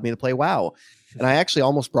that allowed me to play WoW. And I actually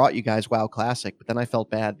almost brought you guys WoW Classic, but then I felt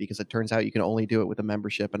bad because it turns out you can only do it with a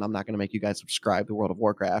membership, and I'm not going to make you guys subscribe to World of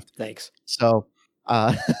Warcraft. Thanks. So,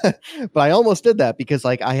 but I almost did that because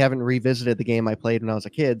like I haven't revisited the game I played when I was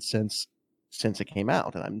a kid since it came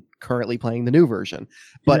out, and I'm currently playing the new version.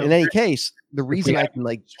 But in any case, the reason I can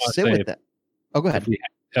like sit with that. Oh, go ahead.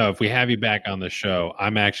 If we have you back on the show,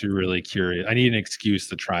 I'm actually really curious. I need an excuse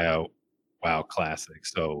to try out WoW Classic.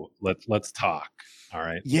 So let's talk. All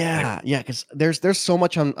right. Yeah. Because there's so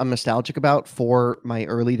much I'm nostalgic about for my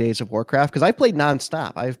early days of Warcraft, because I played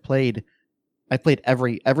nonstop. I played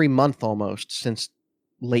every month almost since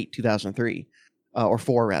late 2003 or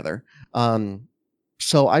 4 rather.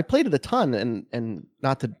 So I played it a ton, and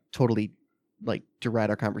not to totally like deride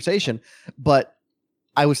our conversation, but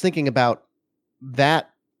I was thinking about that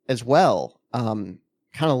as well. Kind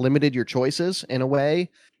of limited your choices in a way,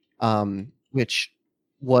 which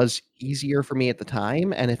was easier for me at the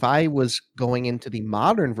time. And if I was going into the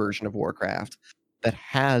modern version of Warcraft that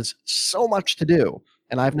has so much to do,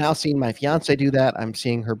 and I've now seen my fiance do that, I'm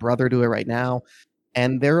seeing her brother do it right now,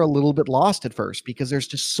 and they're a little bit lost at first because there's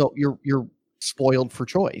just you're spoiled for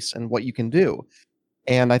choice and what you can do.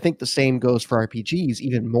 And I think the same goes for RPGs,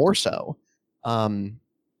 even more so.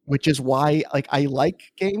 Which is why I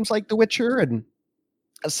like games like The Witcher and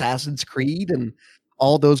Assassin's Creed and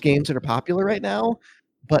all those games that are popular right now.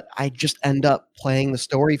 But I just end up playing the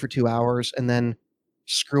story for 2 hours and then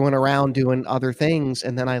screwing around doing other things,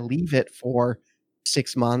 and then I leave it for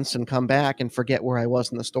 6 months and come back and forget where I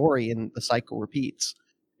was in the story, and the cycle repeats.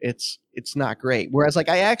 It's not great. Whereas I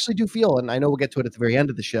actually do feel, and I know we'll get to it at the very end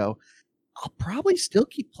of the show, I'll probably still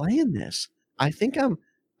keep playing this. I think I'm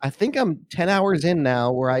 10 hours in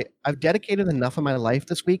now where I've dedicated enough of my life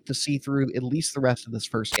this week to see through at least the rest of this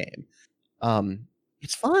first game.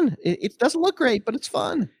 It's fun. It doesn't look great, but it's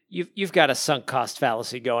fun. You've got a sunk cost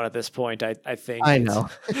fallacy going at this point. I think. I know.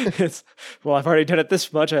 Well, I've already done it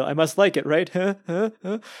this much. I must like it, right?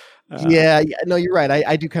 Yeah. No, you're right.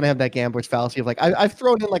 I do kind of have that gambler's fallacy of I've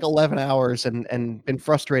thrown in 11 hours and been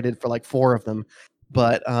frustrated for 4 of them,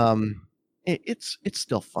 but it's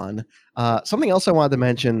still fun. Something else I wanted to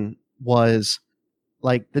mention was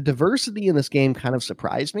the diversity in this game kind of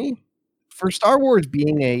surprised me. For Star Wars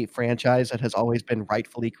being a franchise that has always been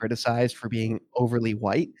rightfully criticized for being overly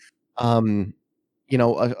white,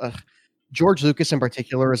 George Lucas in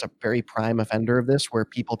particular is a very prime offender of this, where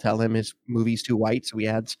people tell him his movie's too white, so he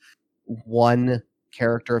adds one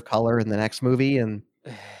character of color in the next movie, and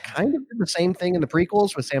kind of did the same thing in the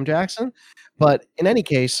prequels with Sam Jackson. But in any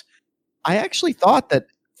case, I actually thought that,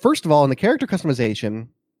 first of all, in the character customization,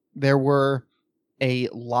 there were a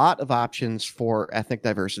lot of options for ethnic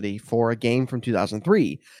diversity for a game from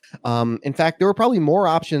 2003. In fact, there were probably more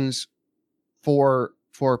options for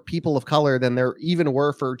people of color than there even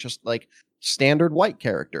were for just standard white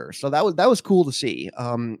characters. So that was cool to see.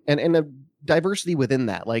 And a diversity within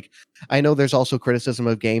that. I know there's also criticism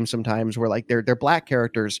of games sometimes where their black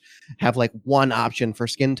characters have one option for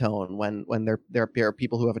skin tone when there are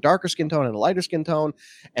people who have a darker skin tone and a lighter skin tone,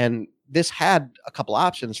 and this had a couple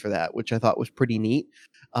options for that, which I thought was pretty neat.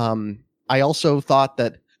 I also thought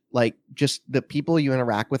that just the people you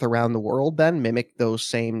interact with around the world then mimic those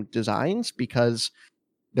same designs because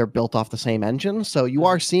they're built off the same engine. So you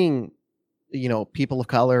are seeing, people of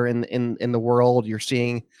color in the world. You're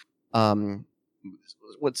seeing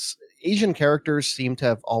what's Asian characters seem to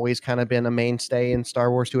have always kind of been a mainstay in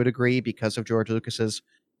Star Wars to a degree because of George Lucas's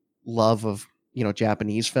love of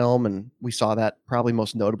Japanese film, and we saw that probably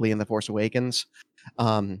most notably in The Force Awakens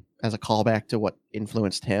as a callback to what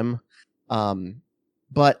influenced him.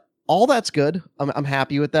 But all that's good. I'm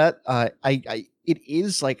happy with that. It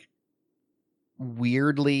is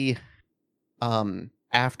weirdly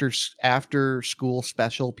after school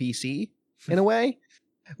special PC in a way,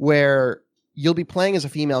 where you'll be playing as a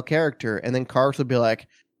female character and then Karth will be like,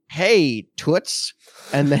 "Hey, toots,"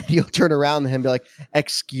 and then you'll turn around and be like,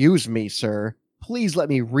 "Excuse me, sir. Please let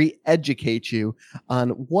me re-educate you on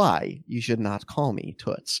why you should not call me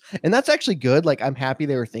toots." And that's actually good. I'm happy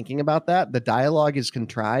they were thinking about that. The dialogue is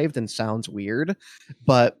contrived and sounds weird,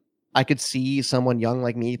 but I could see someone young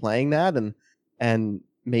like me playing that, and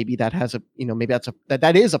maybe that has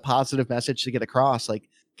that is a positive message to get across.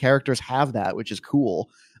 Characters have that, which is cool.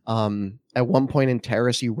 At one point in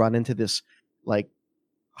Terrace, you run into this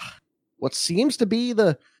what seems to be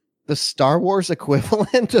the Star Wars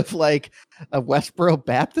equivalent of a Westboro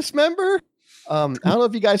Baptist member. I don't know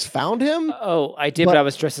if you guys found him. Oh, I did, but I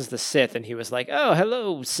was dressed as the Sith, and he was like, "Oh,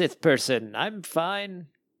 hello, Sith person. I'm fine."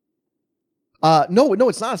 No,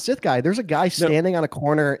 it's not a Sith guy. There's a guy standing on a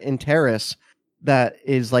corner in Terrace that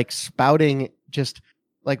is spouting just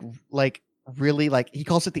really he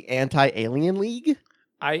calls it the Anti-Alien League.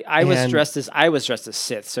 I was dressed as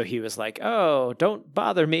Sith, so he was like, "Oh, don't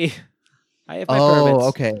bother me. I have my permits."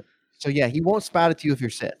 Okay. So yeah, he won't spout it to you if you're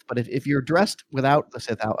Sith, but if you're dressed without the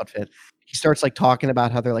Sith outfit, he starts talking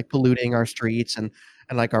about how they're polluting our streets and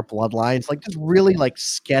our bloodlines, just really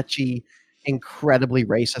sketchy, incredibly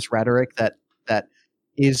racist rhetoric that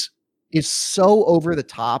is so over the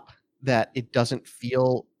top that it doesn't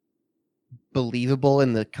feel believable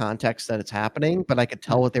in the context that it's happening. But I could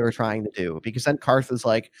tell what they were trying to do, because then Karth is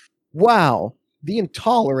like, "Wow, the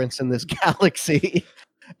intolerance in this galaxy."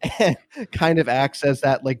 And kind of acts as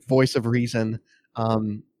that voice of reason.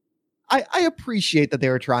 I appreciate that they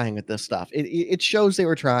were trying with this stuff. It shows they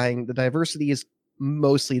were trying. The diversity is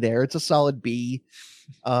mostly there. It's a solid B.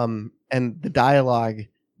 And the dialogue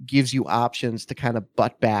gives you options to kind of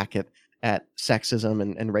butt back at sexism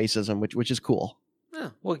and racism, which is cool.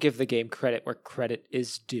 We'll give the game credit where credit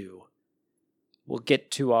is due. We'll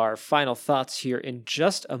get to our final thoughts here in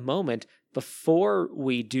just a moment. Before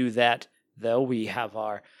we do that, though, we have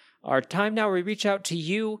our time now where we reach out to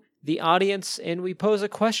you, the audience, and we pose a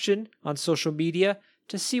question on social media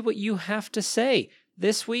to see what you have to say.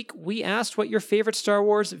 This week, we asked what your favorite Star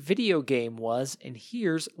Wars video game was, and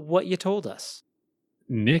here's what you told us.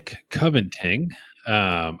 Nick Coventing,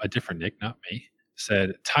 a different Nick, not me,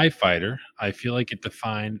 said, TIE Fighter. I feel like it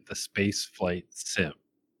defined the space flight sim.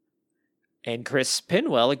 And Chris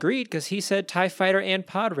Pinwell agreed because he said TIE Fighter and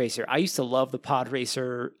Pod Racer. I used to love the Pod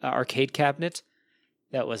Racer arcade cabinet.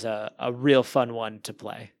 That was a real fun one to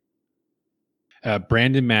play.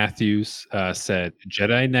 Brandon Matthews said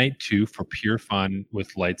Jedi Knight 2 for pure fun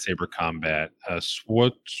with lightsaber combat.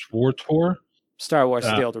 SWTOR? Star Wars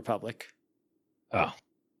The Old Republic. Oh,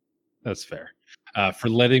 that's fair. For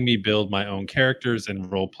letting me build my own characters and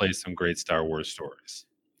roleplay some great Star Wars stories.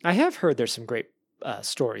 I have heard there's some great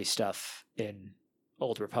story stuff in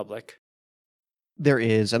Old Republic. There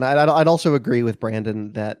is, and I'd also agree with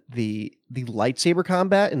Brandon that the lightsaber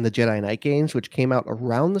combat in the Jedi Knight games, which came out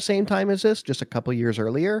around the same time as this, just a couple years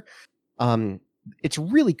earlier, it's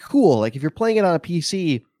really cool. Like if you're playing it on a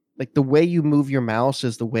PC, like the way you move your mouse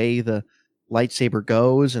is the way the lightsaber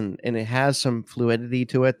goes, and it has some fluidity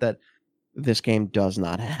to it that this game does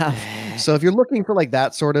not have. So if you're looking for like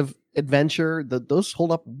that sort of adventure, those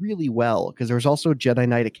hold up really well because there was also Jedi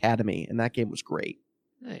Knight Academy, and that game was great.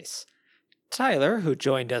 Nice. Tyler, who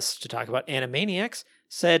joined us to talk about Animaniacs,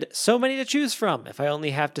 said, so many to choose from. If I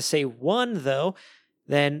only have to say one, though,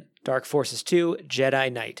 then Dark Forces 2,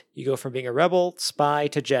 Jedi Knight. You go from being a rebel, spy,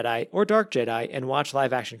 to Jedi, or Dark Jedi, and watch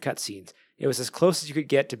live-action cutscenes. It was as close as you could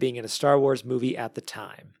get to being in a Star Wars movie at the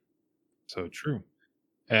time. So true.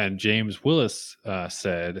 And James Willis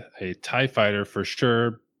said, a TIE Fighter for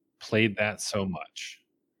sure, played that so much.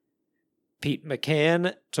 Pete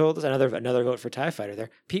McCann told us, another vote for TIE Fighter there.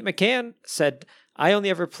 Pete McCann said, I only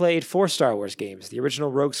ever played 4 Star Wars games. The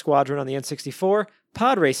original Rogue Squadron on the N64,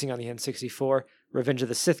 Pod Racing on the N64, Revenge of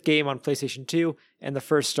the Sith game on PlayStation 2, and the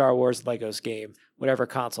first Star Wars Legos game, whatever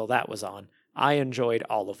console that was on. I enjoyed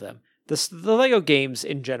all of them. The Lego games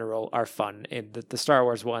in general are fun, and the Star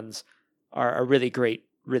Wars ones are a really great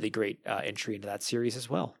entry into that series as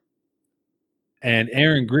well. And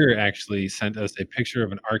Aaron Greer actually sent us a picture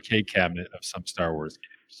of an arcade cabinet of some Star Wars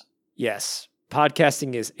games. Yes,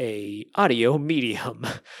 podcasting is a audio medium.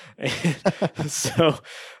 So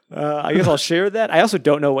I guess I'll share that. I also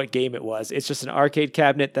don't know what game it was. It's just an arcade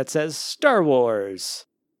cabinet that says Star Wars.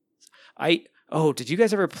 Did you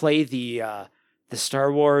guys ever play the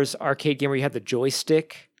Star Wars arcade game where you had the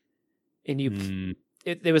joystick? And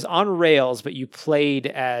it was on rails, but you played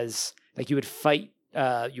as, like, you would fight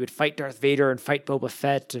Darth Vader and fight Boba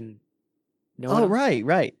Fett and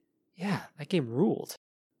Right. Yeah, that game ruled.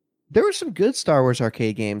 There were some good Star Wars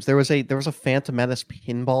arcade games. There was a Phantom Menace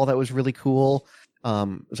pinball that was really cool.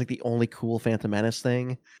 It was like the only cool Phantom Menace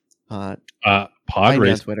thing. Pod Racing.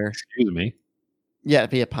 On Twitter. Excuse me. Yeah,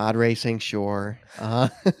 be a pod racing, sure.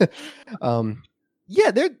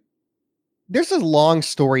 There's a long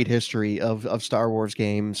storied history of Star Wars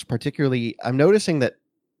games. Particularly, I'm noticing that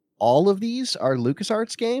all of these are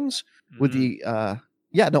LucasArts games with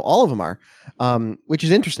all of them are, which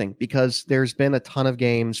is interesting because there's been a ton of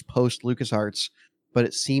games post LucasArts, but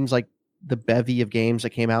it seems like the bevy of games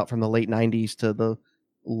that came out from the late 90s to the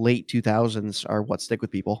late 2000s are what stick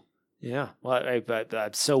with people. Yeah, well,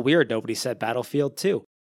 it's so weird nobody said Battlefield 2.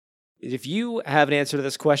 If you have an answer to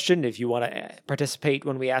this question, if you want to participate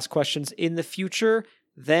when we ask questions in the future,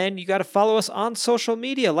 then you got to follow us on social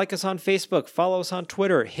media. Like us on Facebook, follow us on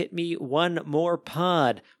Twitter, hit me one more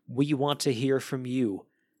pod. We want to hear from you.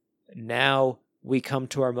 Now we come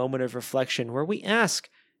to our moment of reflection where we ask,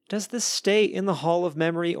 does this stay in the Hall of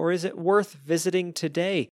Memory or is it worth visiting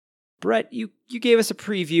today? Brett, you gave us a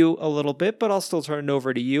preview a little bit, but I'll still turn it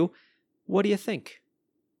over to you. What do you think?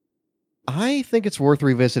 I think it's worth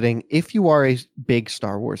revisiting if you are a big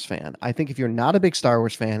Star Wars fan. I think if you're not a big Star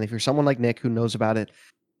Wars fan, if you're someone like Nick who knows about it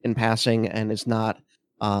in passing and is not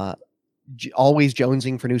always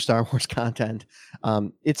jonesing for new Star Wars content,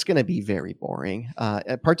 it's going to be very boring.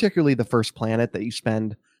 Particularly the first planet that you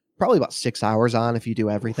spend probably about 6 hours on if you do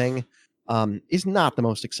everything is not the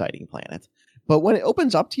most exciting planet. But when it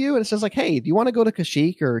opens up to you and it says like, hey, do you want to go to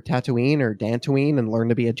Kashyyyk or Tatooine or Dantooine and learn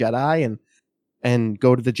to be a Jedi and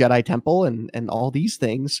go to the Jedi Temple and all these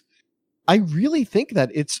things, I really think that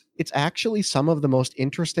it's actually some of the most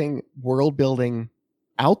interesting world building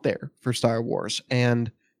out there for Star Wars.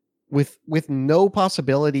 And with no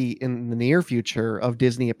possibility in the near future of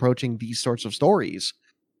Disney approaching these sorts of stories,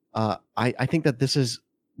 I think that this is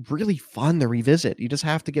really fun to revisit. You just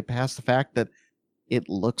have to get past the fact that it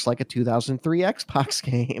looks like a 2003 Xbox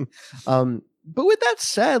game. But with that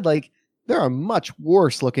said, like, there are much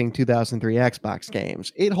worse looking 2003 Xbox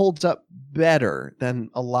games. It holds up better than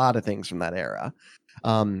a lot of things from that era.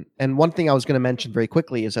 And one thing I was going to mention very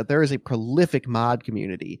quickly is that there is a prolific mod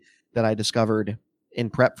community that I discovered in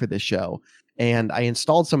prep for this show. And I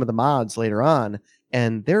installed some of the mods later on,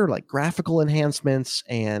 and they're like graphical enhancements.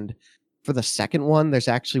 And for the second one, there's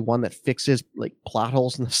actually one that fixes like plot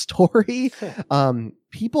holes in the story.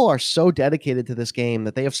 People are so dedicated to this game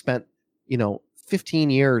that they have spent, 15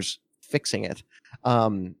 years fixing it.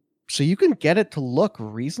 So you can get it to look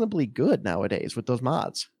reasonably good nowadays with those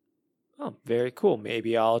mods. Oh, very cool.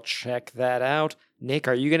 Maybe I'll check that out. Nick,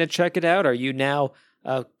 are you going to check it out? Are you now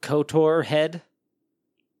a KOTOR head?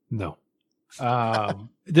 No.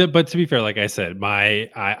 But to be fair, like I said,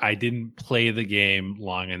 I didn't play the game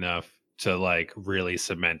long enough to like really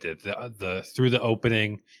cement it. The through the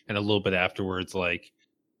opening and a little bit afterwards, like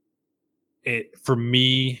it for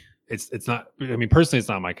me, it's not. I mean, personally, it's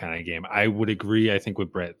not my kind of game. I would agree, I think,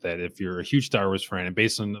 with Brett that if you're a huge Star Wars fan, and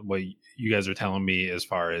based on what you guys are telling me as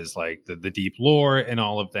far as like the deep lore and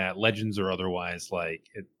all of that, legends or otherwise, like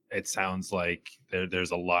it sounds like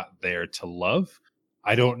there's a lot there to love.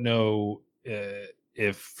 I don't know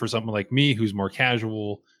if for someone like me who's more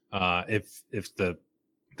casual, if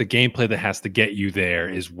the gameplay that has to get you there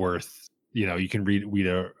is worth, you can read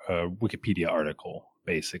a Wikipedia article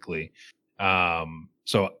basically.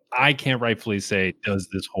 So I can't rightfully say, does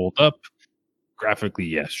this hold up? Graphically,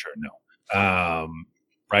 yes, sure, no.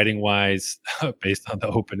 Writing wise, based on the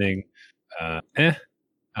opening, but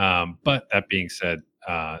that being said,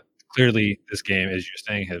 clearly this game, as you're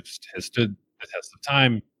saying, has stood the test of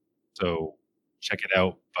time. So check it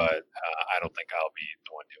out, but I don't think I'll be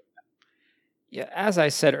the one doing that. Yeah, as I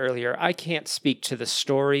said earlier, I can't speak to the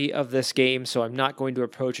story of this game, so I'm not going to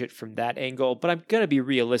approach it from that angle, but I'm going to be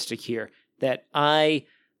realistic here that I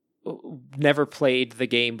never played the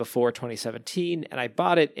game before 2017, and I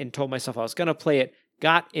bought it and told myself I was going to play it,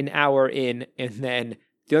 got an hour in, and then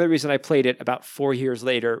the other reason I played it about 4 years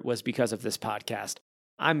later was because of this podcast.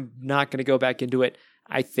 I'm not going to go back into it.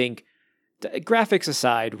 I think, graphics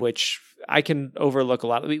aside, which I can overlook a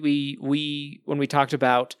lot, we when we talked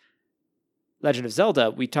about Legend of Zelda,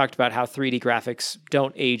 we talked about how 3D graphics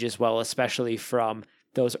don't age as well, especially from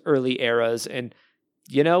those early eras, and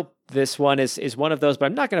this one is one of those, but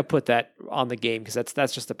I'm not going to put that on the game because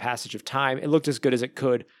that's just the passage of time. It looked as good as it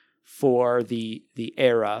could for the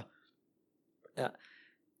era.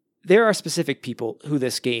 There are specific people who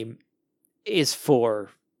this game is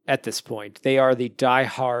for at this point. They are the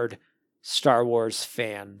diehard Star Wars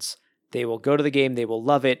fans. They will go to the game, they will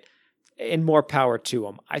love it, and more power to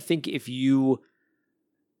them. I think if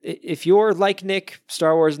you're like Nick,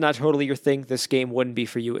 Star Wars is not totally your thing, this game wouldn't be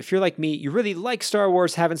for you. If you're like me, you really like Star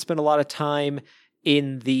Wars, haven't spent a lot of time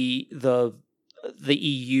in the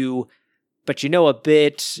EU, but you know a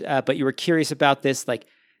bit, but you were curious about this, like,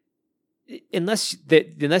 unless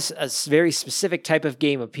a very specific type of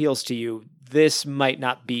game appeals to you, this might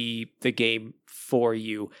not be the game for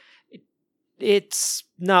you. It's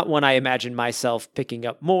not one I imagine myself picking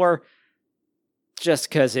up more, just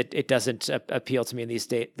because it doesn't appeal to me in this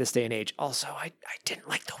day and age. Also, I didn't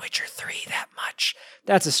like The Witcher 3 that much.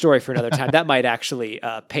 That's a story for another time. That might actually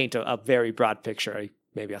paint a very broad picture.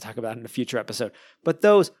 Maybe I'll talk about it in a future episode. But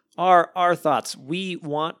those are our thoughts. We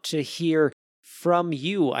want to hear from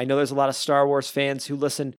you. I know there's a lot of Star Wars fans who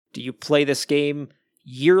listen. Do you play this game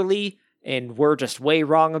yearly and we're just way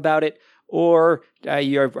wrong about it? Or are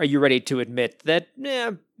you ready to admit that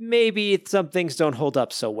maybe some things don't hold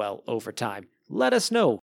up so well over time? Let us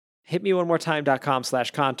know.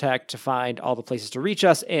 hitmeonemore.com/contact to find all the places to reach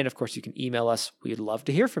us. And of course, you can email us. We'd love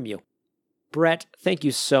to hear from you. Brett, thank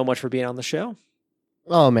you so much for being on the show.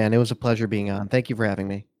 Oh, man, it was a pleasure being on. Thank you for having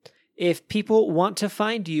me. If people want to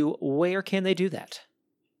find you, where can they do that?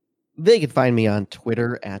 They can find me on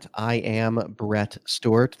Twitter at I am Brett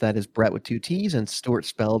Stewart. That is Brett with 2 T's and Stewart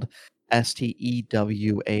spelled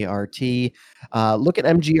STEWART. Look at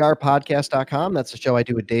mgrpodcast.com. That's a show I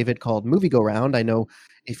do with David called Movie Go Round. I know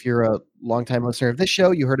if you're a longtime listener of this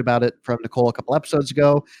show, you heard about it from Nicole a couple episodes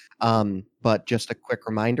ago. But just a quick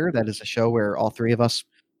reminder, that is a show where all three of us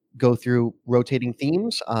go through rotating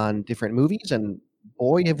themes on different movies. And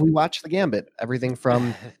boy, have we watched the gambit. Everything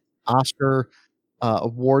from Oscar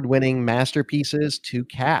award-winning masterpieces to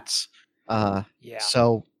Cats.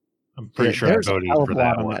 So I'm pretty sure I voted for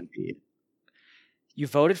that one. You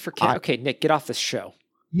voted for Cat? Okay, Nick, get off this show.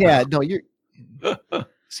 Yeah, no, you're...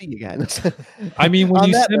 See you guys. I mean, On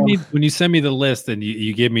when that note- you send me the list and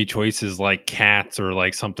you give me choices like cats or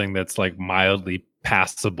like something that's like mildly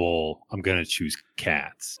passable, I'm gonna choose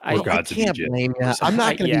cats. Or I Gods of can't Egypt. blame you. I'm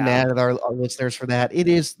not going to Yeah. be mad at our listeners for that. It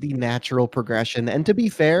is the natural progression. And to be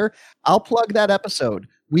fair, I'll plug that episode.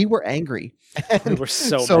 We were angry. We were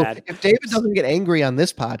so mad. If David doesn't get angry on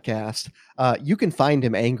this podcast, you can find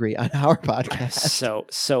him angry on our podcast.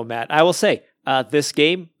 So mad. I will say, this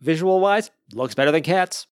game, visual wise, looks better than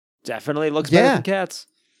Cats. Definitely looks better Yeah. than Cats.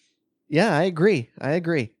 Yeah, I agree.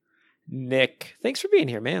 Nick, thanks for being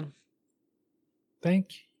here, man.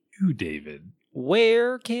 Thank you, David.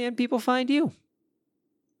 Where can people find you?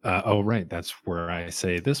 Right. That's where I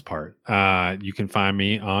say this part. You can find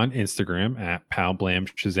me on Instagram at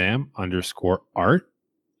palblamshazam_art.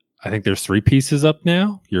 I think there's 3 pieces up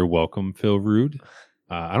now. You're welcome, Phil Rude.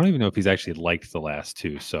 I don't even know if he's actually liked the last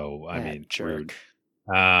 2. So, I mean, rude.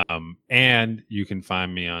 And you can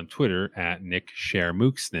find me on Twitter at Nick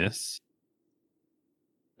Sharmooksness.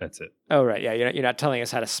 That's it. Oh, right. Yeah, you're not telling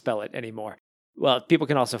us how to spell it anymore. Well, people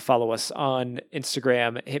can also follow us on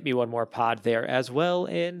Instagram, Hit Me One More Pod there as well.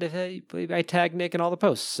 And I tag Nick in all the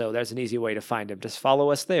posts, so there's an easy way to find him. Just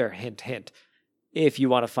follow us there. Hint, hint. If you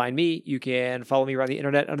want to find me, you can follow me around the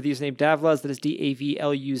internet under the username Davluz. That is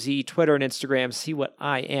DAVLUZ, Twitter and Instagram. See what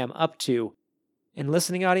I am up to. And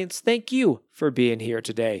listening audience, thank you for being here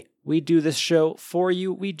today. We do this show for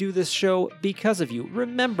you. We do this show because of you.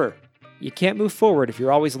 Remember, you can't move forward if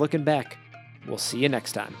you're always looking back. We'll see you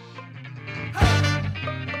next time.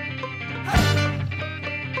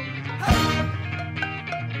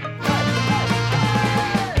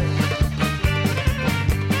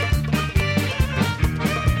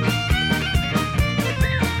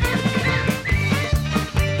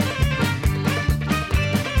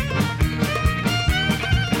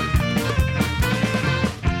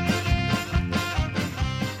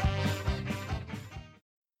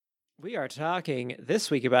 We are talking this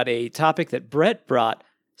week about a topic that Brett brought,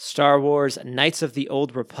 Star Wars Knights of the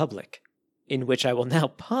Old Republic, in which I will now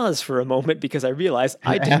pause for a moment because I realize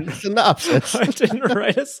I didn't synopsis. I didn't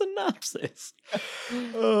write a synopsis.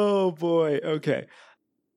 Oh boy. Okay.